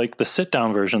had like the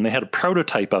sit-down version, they had a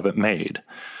prototype of it made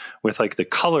with like the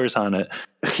colors on it.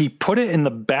 He put it in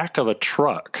the back of a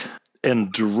truck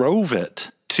and drove it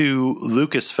to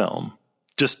Lucasfilm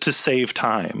just to save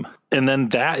time. And then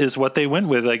that is what they went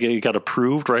with. Like, it got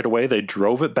approved right away. They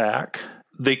drove it back.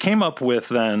 They came up with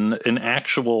then an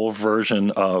actual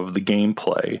version of the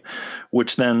gameplay,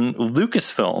 which then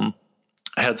Lucasfilm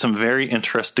had some very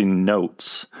interesting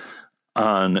notes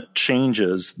on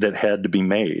changes that had to be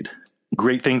made.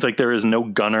 Great things like there is no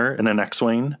gunner in an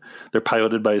X-Wing. They're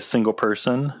piloted by a single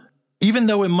person. Even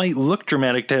though it might look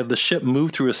dramatic to have the ship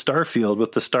move through a star field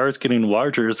with the stars getting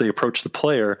larger as they approach the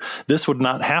player, this would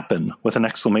not happen with an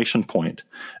exclamation point.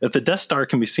 If the Death Star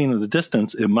can be seen in the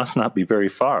distance, it must not be very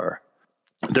far.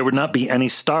 There would not be any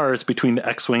stars between the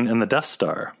X-Wing and the Death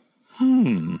Star.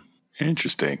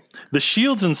 Interesting. The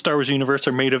shields in Star Wars universe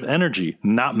are made of energy,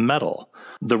 not metal.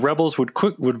 The rebels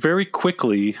would very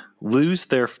quickly lose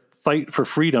their fight for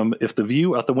freedom if the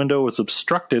view out the window was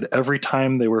obstructed every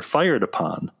time they were fired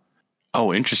upon.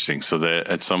 Oh, interesting. So that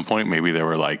at some point, maybe there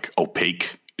were like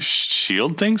opaque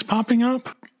shield things popping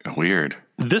up? Weird.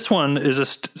 This one is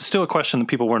still a question that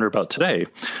people wonder about today.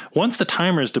 Once the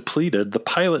timer is depleted, the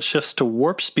pilot shifts to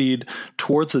warp speed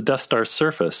towards the Death Star's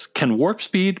surface. Can warp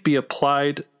speed be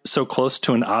applied so close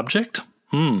to an object?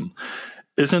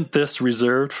 Isn't this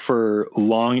reserved for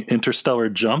long interstellar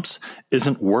jumps?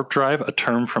 Isn't warp drive a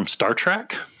term from Star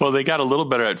Trek? Well, they got a little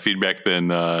better at feedback than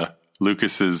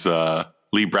Lucas's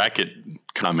Lee Brackett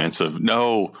comments of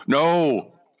no.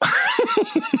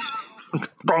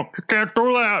 Bro, you can't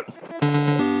do that.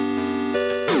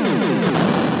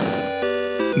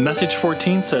 Message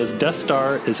 14 says Death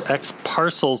Star is X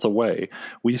parcels away.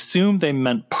 We assume they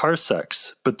meant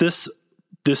parsecs, but this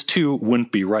too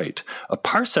wouldn't be right. A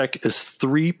parsec is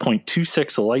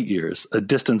 3.26 light years, a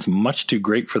distance much too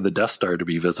great for the Death Star to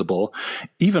be visible.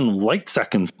 Even light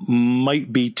seconds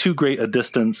might be too great a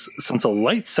distance, since a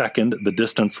light second, the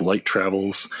distance light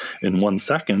travels in 1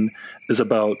 second, is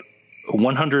about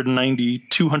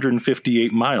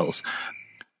 258 miles.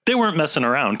 They weren't messing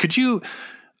around.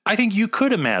 I think you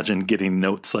could imagine getting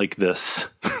notes like this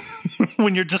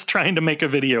when you're just trying to make a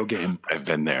video game. I've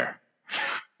been there.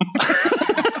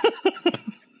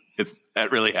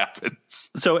 That really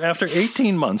happens. So after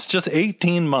 18 months, just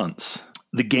 18 months,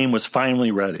 the game was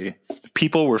finally ready.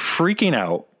 People were freaking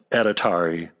out at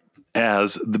Atari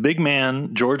as the big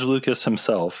man, George Lucas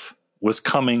himself, was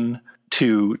coming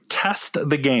to test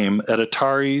the game at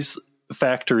Atari's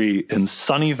factory in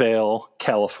Sunnyvale,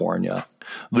 California.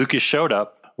 Lucas showed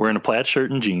up wearing a plaid shirt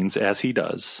and jeans, as he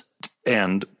does,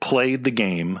 and played the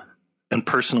game and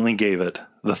personally gave it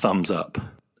the thumbs up.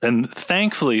 And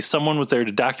thankfully, someone was there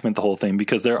to document the whole thing,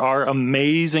 because there are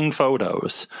amazing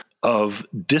photos of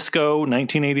Disco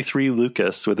 1983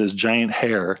 Lucas with his giant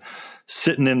hair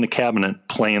sitting in the cabinet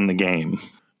playing the game.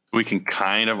 We can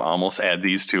kind of almost add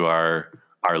these to our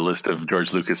list of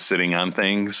George Lucas sitting on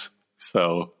things.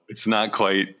 So it's not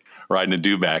quite riding a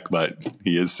dewback, but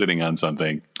he is sitting on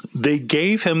something. They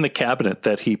gave him the cabinet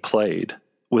that he played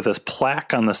with a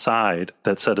plaque on the side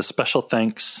that said a special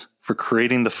thanks for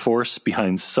creating the force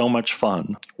behind so much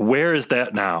fun. Where is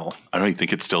that now? I don't even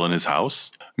think it's still in his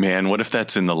house. Man, what if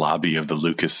that's in the lobby of the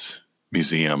Lucas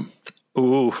Museum?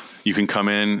 Ooh. You can come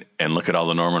in and look at all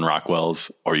the Norman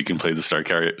Rockwells, or you can play the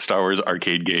Star Wars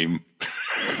arcade game.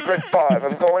 Red 5,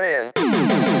 I'm going in.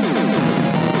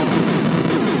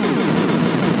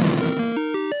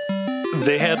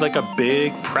 They had like a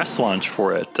big press launch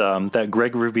for it. That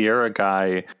Greg Riviera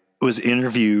guy was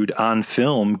interviewed on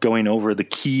film going over the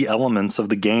key elements of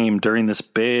the game during this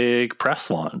big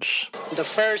press launch. The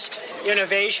first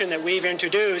innovation that we've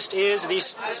introduced is the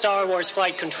Star Wars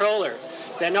Flight Controller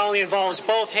that not only involves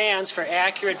both hands for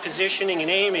accurate positioning and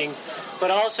aiming,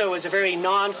 but also is a very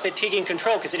non-fatiguing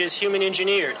control because it is human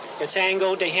engineered. It's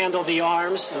angled to handle the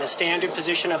arms in the standard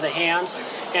position of the hands,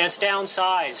 and it's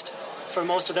downsized for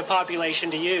most of the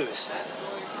population to use.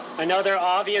 Another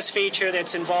obvious feature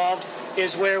that's involved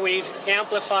is where we've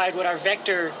amplified what our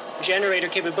vector generator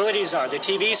capabilities are. The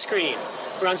TV screen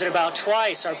runs at about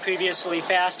twice our previously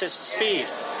fastest speed.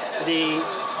 The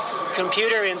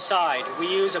computer inside, we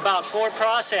use about 4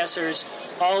 processors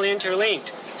all interlinked.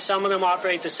 Some of them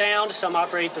operate the sound, some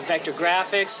operate the vector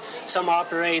graphics, some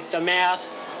operate the math,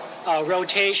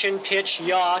 rotation, pitch,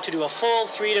 yaw, to do a full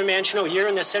 3-dimensional, you're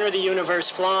in the center of the universe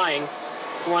flying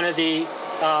one of the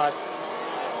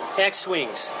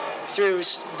X-Wings through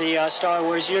the Star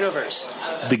Wars universe.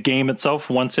 The game itself,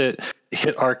 once it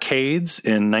hit arcades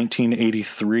in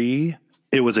 1983,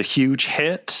 it was a huge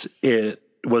hit. It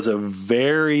was a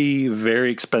very,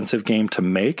 very expensive game to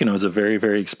make, and it was a very,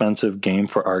 very expensive game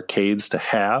for arcades to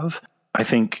have. I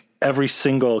think every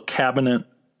single cabinet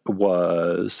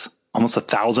was almost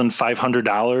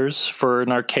 $1,500 for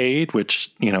an arcade,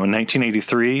 which, in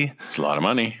 1983... It's a lot of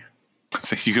money.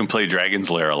 So you can play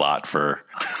Dragon's Lair a lot for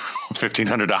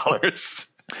 $1,500.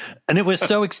 And it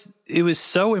was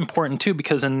so important, too,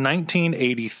 because in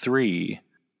 1983,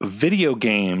 video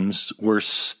games were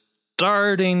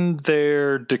starting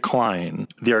their decline.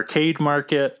 The arcade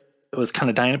market was kind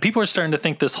of dying. People were starting to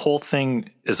think this whole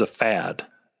thing is a fad.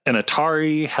 And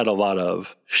Atari had a lot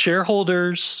of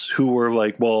shareholders who were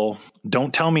like, well,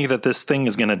 don't tell me that this thing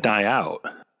is going to die out.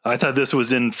 I thought this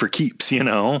was in for keeps,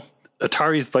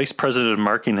 Atari's vice president of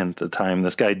marketing at the time,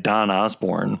 this guy, Don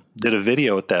Osborne, did a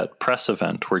video at that press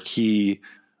event where he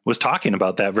was talking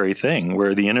about that very thing,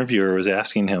 where the interviewer was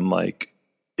asking him, like,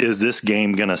 is this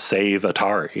game going to save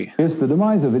Atari? Is the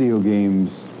demise of video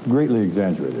games greatly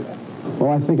exaggerated?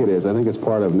 Well, I think it is. I think it's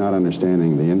part of not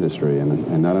understanding the industry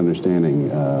and not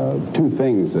understanding 2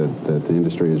 things that the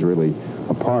industry is really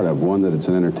a part of. One, that it's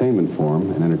an entertainment form,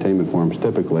 and entertainment forms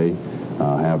typically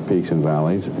have peaks and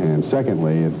valleys. And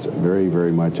secondly, it's very,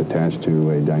 very much attached to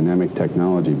a dynamic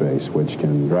technology base, which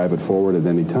can drive it forward at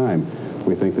any time.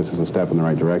 We think this is a step in the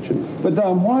right direction. But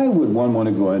Dom, why would one want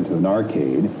to go into an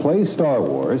arcade, play Star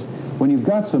Wars, when you've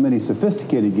got so many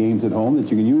sophisticated games at home that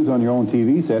you can use on your own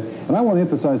TV set? And I want to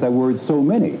emphasize that word, so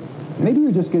many. Maybe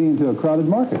you're just getting into a crowded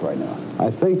market right now. I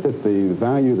think that the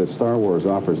value that Star Wars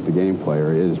offers the game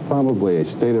player is probably a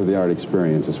state-of-the-art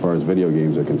experience as far as video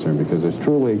games are concerned, because there's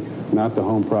truly not the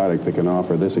home product that can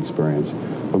offer this experience.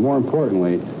 But more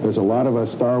importantly, there's a lot of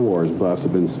us Star Wars buffs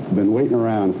have been waiting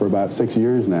around for about 6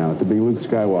 years now to be Luke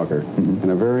Skywalker in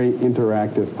a very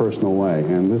interactive, personal way,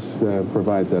 and this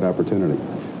provides that opportunity.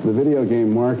 The video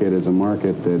game market is a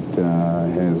market that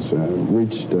has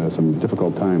reached some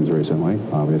difficult times recently,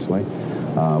 obviously.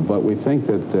 But we think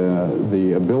that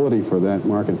the ability for that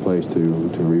marketplace to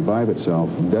revive itself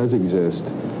does exist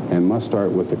and must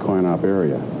start with the coin-op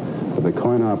area. But the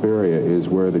coin-op area is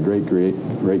where the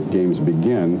great games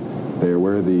begin. They're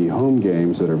where the home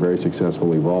games that are very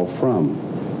successful evolve from.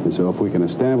 And so if we can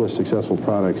establish successful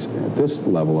products at this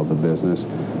level of the business,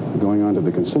 going on to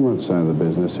the consumer side of the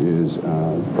business is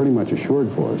pretty much assured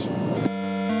for us.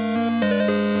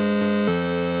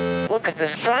 Look at the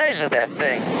size of that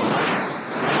thing.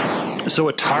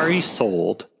 So Atari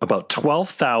sold about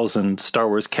 12,000 Star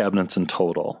Wars cabinets in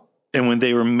total. And when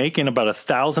they were making about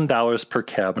 $1,000 per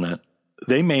cabinet,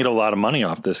 they made a lot of money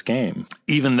off this game,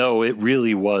 even though it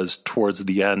really was towards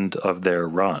the end of their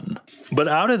run. But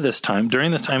during this time,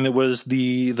 it was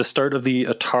the start of the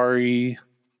Atari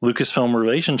Lucasfilm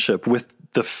relationship, with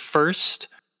the first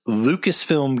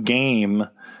Lucasfilm game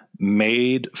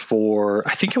made for,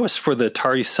 I think it was for the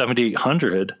Atari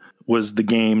 7800, was the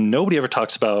game nobody ever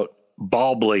talks about,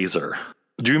 Ball Blazer.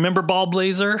 Do you remember Ball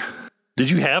Blazer?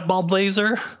 Did you have Ball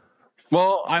Blazer?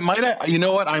 Well, I might have,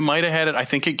 I might have had it. I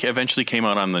think it eventually came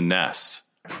out on the NES.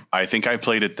 I think I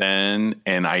played it then,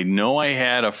 and I know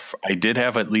I did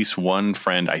have at least one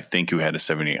friend, I think, who had a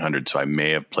 7800, so I may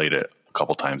have played it a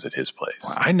couple times at his place.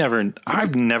 I've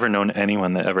never known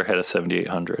anyone that ever had a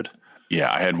 7800.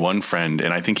 Yeah, I had one friend,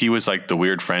 and I think he was like the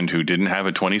weird friend who didn't have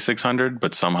a 2600,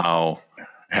 but somehow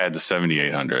had the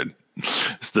 7800.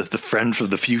 It's the friend from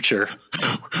the future.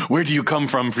 Where do you come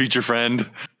from, future friend?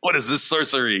 What is this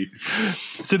sorcery?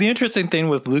 So the interesting thing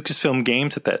with Lucasfilm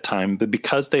Games at that time, but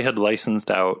because they had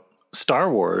licensed out Star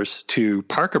Wars to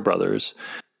Parker Brothers,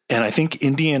 and I think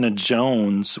Indiana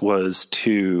Jones was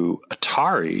to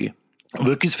Atari,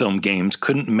 Lucasfilm Games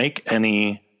couldn't make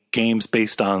any games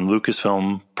based on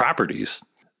Lucasfilm properties.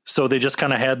 So they just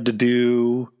kind of had to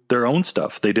do their own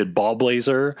stuff. They did Ball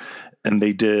Blazer, and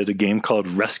they did a game called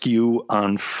Rescue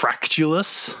on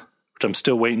Fractulus, which I'm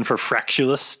still waiting for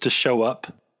Fractulus to show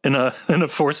up in a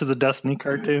Force of the Destiny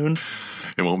cartoon.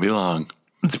 It won't be long.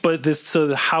 But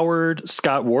so Howard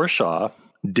Scott Warshaw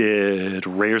did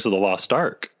Raiders of the Lost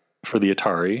Ark for the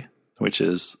Atari, which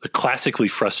is a classically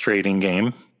frustrating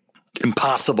game.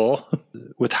 Impossible.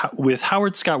 With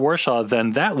Howard Scott Warshaw,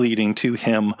 then that leading to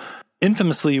him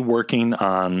infamously working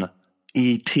on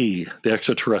E.T., the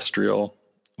extraterrestrial,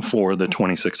 for the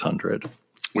 2600.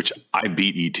 Which I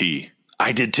beat E.T.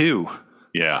 I did too.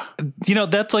 Yeah.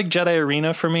 That's like Jedi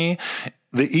Arena for me.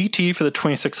 The E.T. for the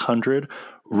 2600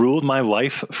 ruled my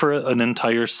life for an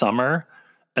entire summer,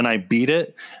 and I beat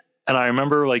it. And I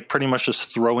remember like pretty much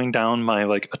just throwing down my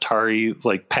like Atari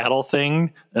like paddle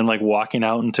thing and like walking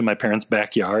out into my parents'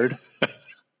 backyard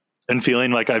and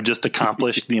feeling like I've just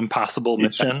accomplished the impossible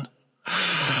mission.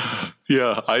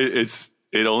 Yeah,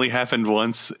 it only happened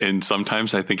once, and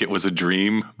sometimes I think it was a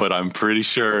dream, but I'm pretty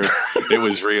sure it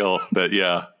was real.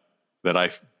 There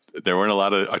weren't a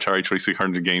lot of Atari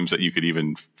 2600 games that you could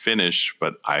even finish,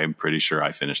 but I'm pretty sure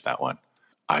I finished that one.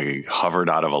 I hovered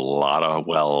out of a lot of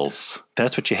wells.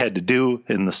 That's what you had to do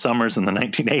in the summers in the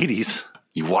 1980s.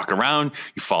 You walk around,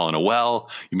 you fall in a well,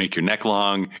 you make your neck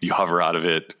long, you hover out of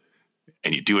it,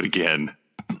 and you do it again.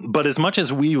 But as much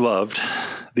as we loved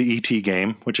the E.T.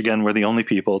 game, which again, we're the only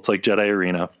people, it's like Jedi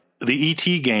Arena, the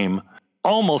E.T. game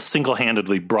almost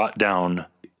single-handedly brought down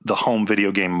the home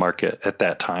video game market at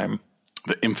that time.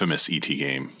 The infamous E.T.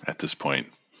 game at this point.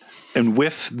 And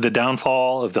with the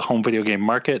downfall of the home video game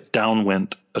market, down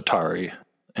went Atari.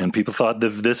 And people thought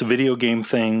this video game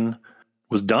thing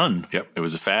was done. Yep, it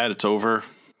was a fad. It's over.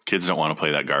 Kids don't want to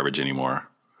play that garbage anymore.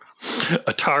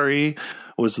 Atari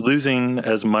was losing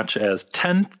as much as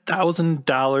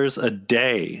 $10,000 a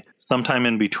day sometime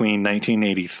in between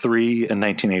 1983 and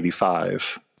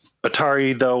 1985.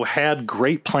 Atari, though, had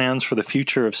great plans for the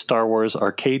future of Star Wars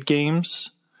arcade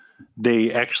games.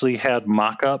 They actually had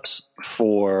mock-ups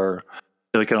for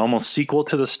like an almost sequel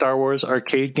to the Star Wars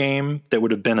arcade game that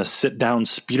would have been a sit-down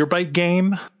speeder bike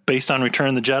game based on Return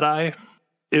of the Jedi.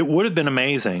 It would have been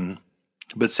amazing,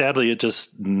 but sadly it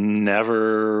just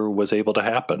never was able to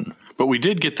happen. But we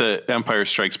did get the Empire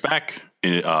Strikes Back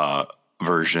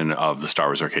version of the Star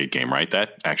Wars arcade game, right?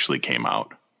 That actually came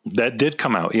out. That did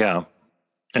come out, yeah.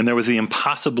 And there was the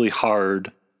impossibly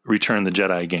hard Return of the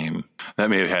Jedi game. That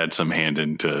may have had some hand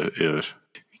into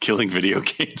killing video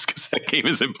games because that game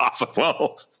is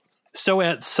impossible. So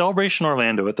at Celebration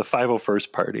Orlando at the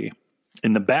 501st party,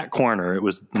 in the back corner, it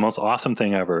was the most awesome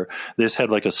thing ever. This had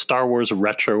like a Star Wars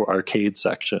retro arcade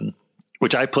section,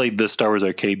 which I played this Star Wars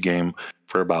arcade game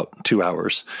for about 2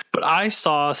 hours. But I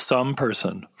saw some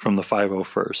person from the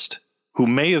 501st who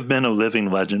may have been a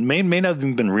living legend, may not have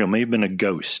even been real, may have been a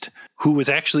ghost, who was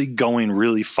actually going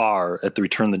really far at the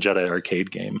Return of the Jedi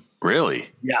arcade game. Really?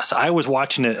 Yes, I was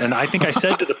watching it, and I think I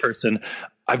said to the person,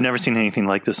 I've never seen anything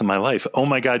like this in my life. Oh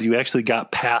my God, you actually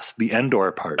got past the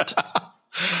Endor part.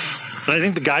 And I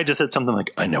think the guy just said something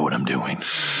like, I know what I'm doing.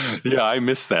 Yeah, I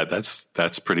missed that.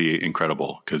 That's pretty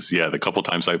incredible. Because, yeah, the couple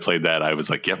times I played that, I was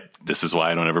like, yep, this is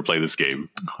why I don't ever play this game.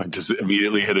 I just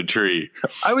immediately hit a tree.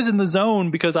 I was in the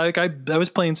zone because I was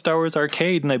playing Star Wars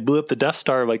Arcade and I blew up the Death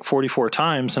Star like 44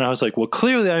 times. And I was like, well,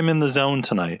 clearly I'm in the zone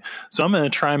tonight. So I'm going to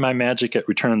try my magic at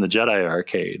Return of the Jedi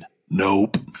Arcade.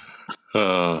 Nope.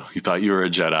 You thought you were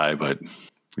a Jedi, but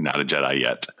you're not a Jedi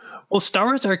yet. Well, Star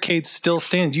Wars Arcade still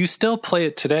stands. You still play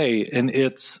it today, and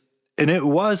it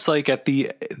was like at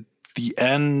the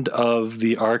end of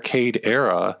the arcade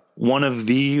era, one of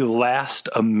the last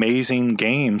amazing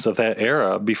games of that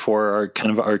era before our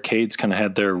kind of arcades kind of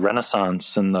had their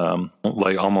renaissance in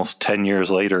like almost 10 years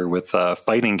later with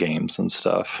fighting games and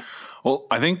stuff. Well,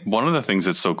 I think one of the things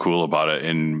that's so cool about it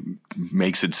and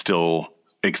makes it still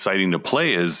exciting to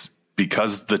play is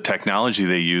because the technology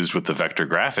they used with the vector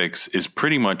graphics is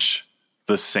pretty much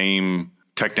the same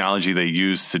technology they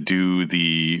used to do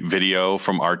the video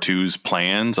from R2's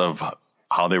plans of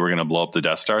how they were going to blow up the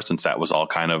Death Star, since that was all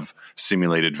kind of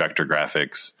simulated vector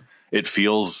graphics. It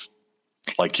feels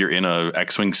like you're in a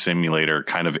X-Wing simulator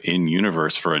kind of in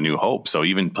universe for A New Hope. So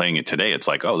even playing it today, it's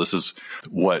like, oh, this is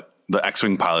what the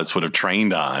X-Wing pilots would have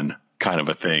trained on, kind of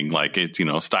a thing. Like it's,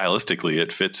 stylistically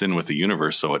it fits in with the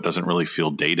universe. So it doesn't really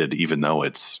feel dated, even though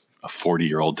it's a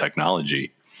 40-year-old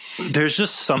technology. There's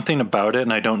just something about it.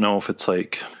 And I don't know if it's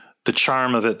like the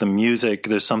charm of it, the music,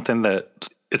 there's something that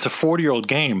it's a 40-year-old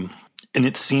game and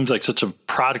it seems like such a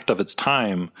product of its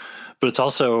time, but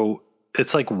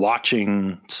it's like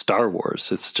watching Star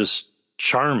Wars. It's just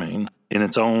charming in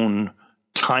its own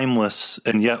timeless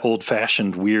and yet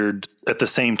old-fashioned, weird, at the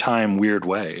same time, weird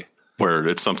way. Where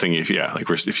it's something, if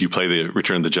you play the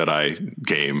Return of the Jedi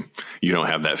game, you don't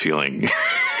have that feeling.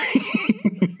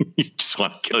 You just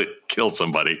want to kill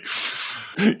somebody.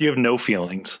 You have no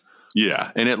feelings.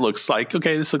 Yeah, and it looks like,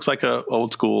 okay, this looks like a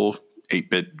old school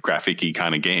 8-bit graphic-y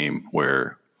kind of game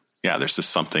where, there's just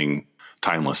something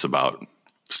timeless about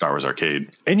Star Wars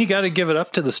Arcade. And you got to give it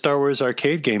up to the Star Wars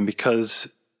Arcade game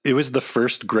because it was the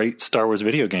first great Star Wars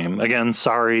video game. Again,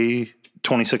 sorry,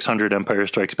 2600 Empire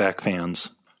Strikes Back fans.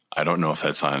 I don't know if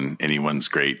that's on anyone's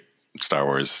great Star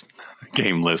Wars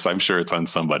game list. I'm sure it's on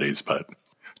somebody's, but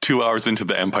 2 hours into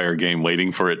the Empire game,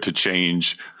 waiting for it to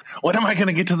change. When am I going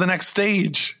to get to the next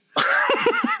stage?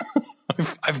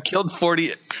 I've killed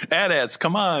 40 AT-ATs.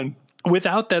 Come on.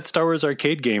 Without that Star Wars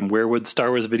Arcade game, where would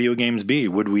Star Wars video games be?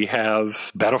 Would we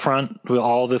have Battlefront with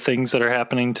all the things that are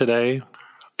happening today?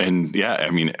 And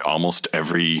almost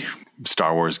every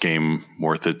Star Wars game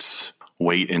worth its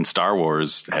weight in Star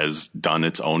Wars has done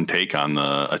its own take on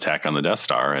the attack on the Death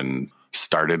Star and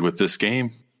started with this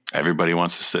game. Everybody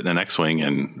wants to sit in an X-Wing,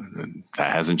 and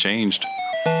that hasn't changed.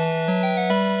 Press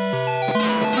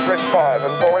 5,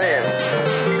 I'm going in.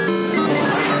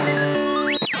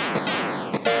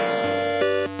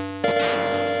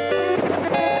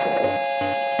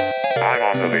 I'm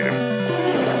on the lead.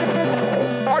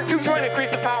 R2 trying to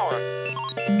increase the power.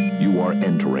 You are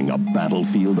entering a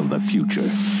battlefield of the future.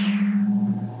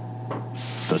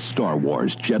 The Star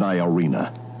Wars Jedi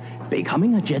Arena.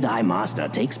 Becoming a Jedi Master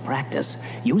takes practice.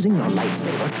 Using your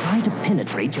lightsaber, try to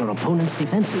penetrate your opponent's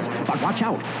defenses. But watch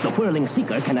out, the Whirling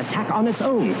Seeker can attack on its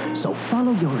own. So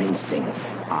follow your instincts.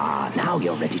 Now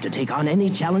you're ready to take on any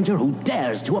challenger who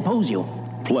dares to oppose you.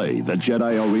 Play the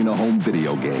Jedi Arena home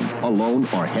video game, alone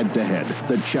or head-to-head.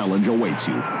 The challenge awaits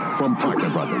you. From Parker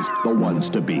Brothers, the ones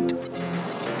to beat. We've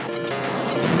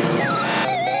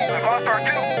lost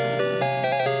R2.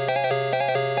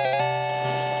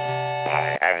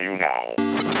 I have you now.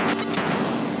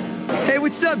 Hey,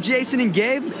 what's up, Jason and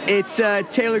Gabe? It's Ezra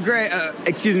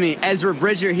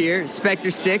Bridger here,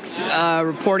 Spectre 6,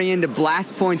 reporting into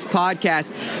Blast Points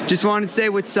podcast. Just wanted to say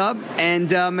what's up,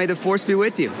 and may the Force be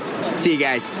with you. See you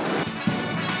guys.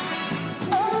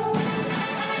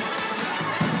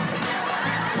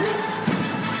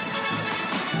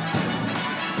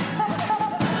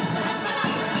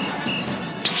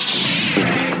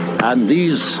 And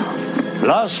these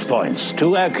blast points,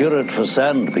 too accurate for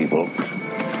sand people.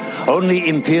 Only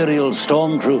Imperial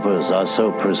stormtroopers are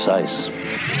so precise.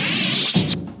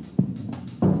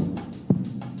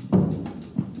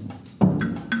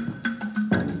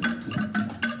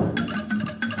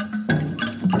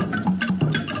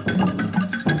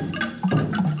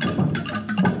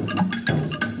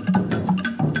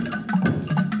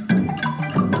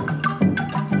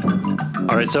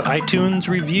 All right, so iTunes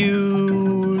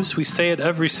reviews. We say it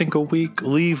every single week.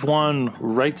 Leave one,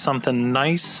 write something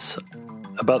nice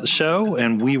about the show,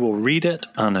 and we will read it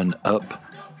on an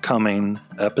upcoming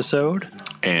episode.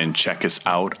 And check us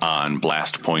out on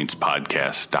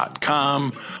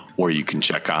blastpointspodcast.com, where you can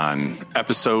check on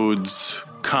episodes,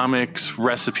 comics,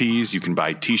 recipes. You can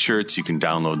buy t-shirts. You can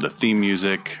download the theme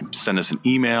music. Send us an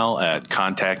email at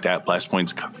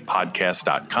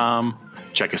contact@blastpointspodcast.com.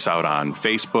 Check us out on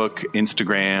Facebook,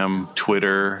 Instagram,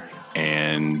 Twitter,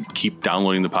 and keep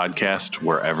downloading the podcast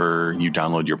wherever you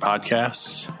download your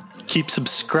podcasts. Keep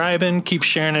subscribing, keep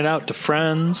sharing it out to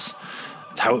friends.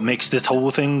 It's how it makes this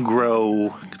whole thing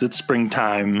grow, because it's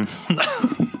springtime.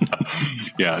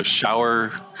 Yeah,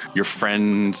 shower your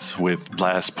friends with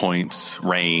Blast Points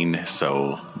rain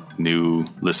so new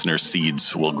listener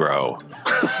seeds will grow.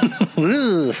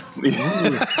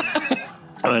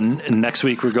 And next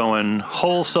week we're going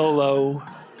whole solo,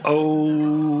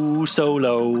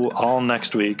 solo, all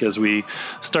next week as we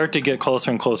start to get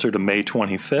closer and closer to May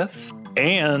 25th.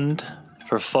 And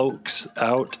for folks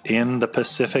out in the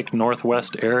Pacific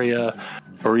Northwest area,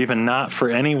 or even not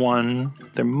for anyone,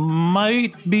 there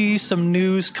might be some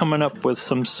news coming up with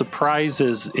some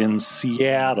surprises in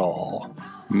Seattle.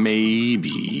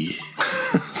 Maybe.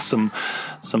 some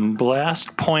some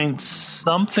Blast Points,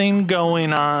 something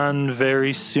going on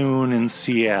very soon in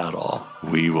Seattle.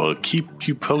 We will keep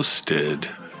you posted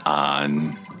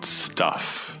on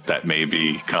stuff that may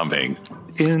be coming.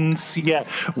 In Seattle.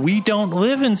 We don't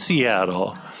live in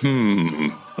Seattle.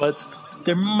 But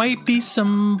there might be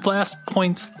some Blast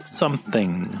Points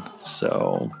something.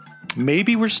 So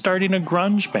maybe we're starting a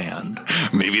grunge band.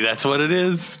 Maybe that's what it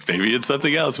is. Maybe it's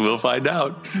something else. We'll find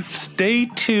out. Stay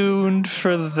tuned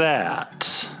for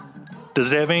that.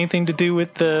 Does it have anything to do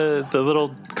with the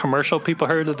little commercial people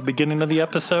heard at the beginning of the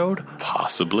episode?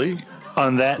 Possibly.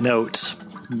 On that note,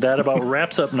 that about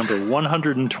wraps up number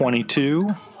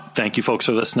 122. Thank you, folks,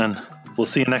 for listening. We'll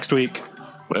see you next week.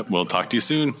 We'll talk to you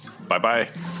soon. Bye-bye.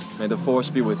 May the Force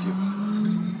be with you.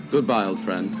 Goodbye, old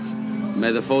friend.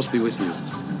 May the Force be with you.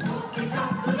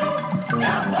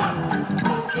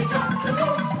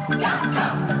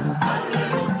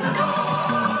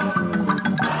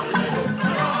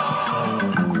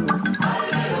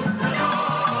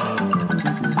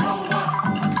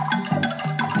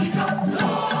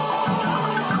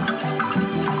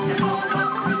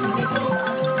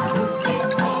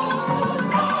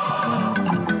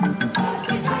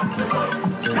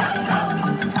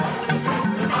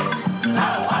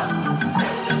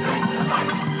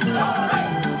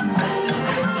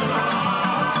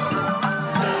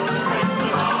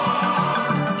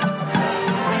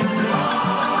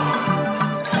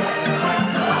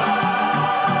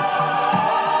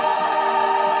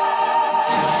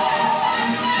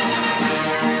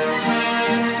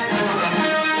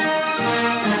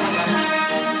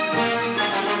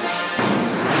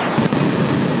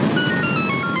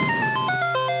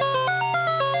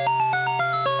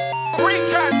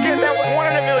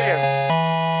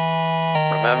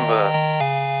 Remember,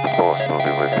 the Force will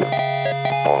be with you.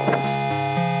 Always.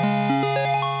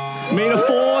 May the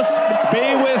Force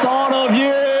be with all.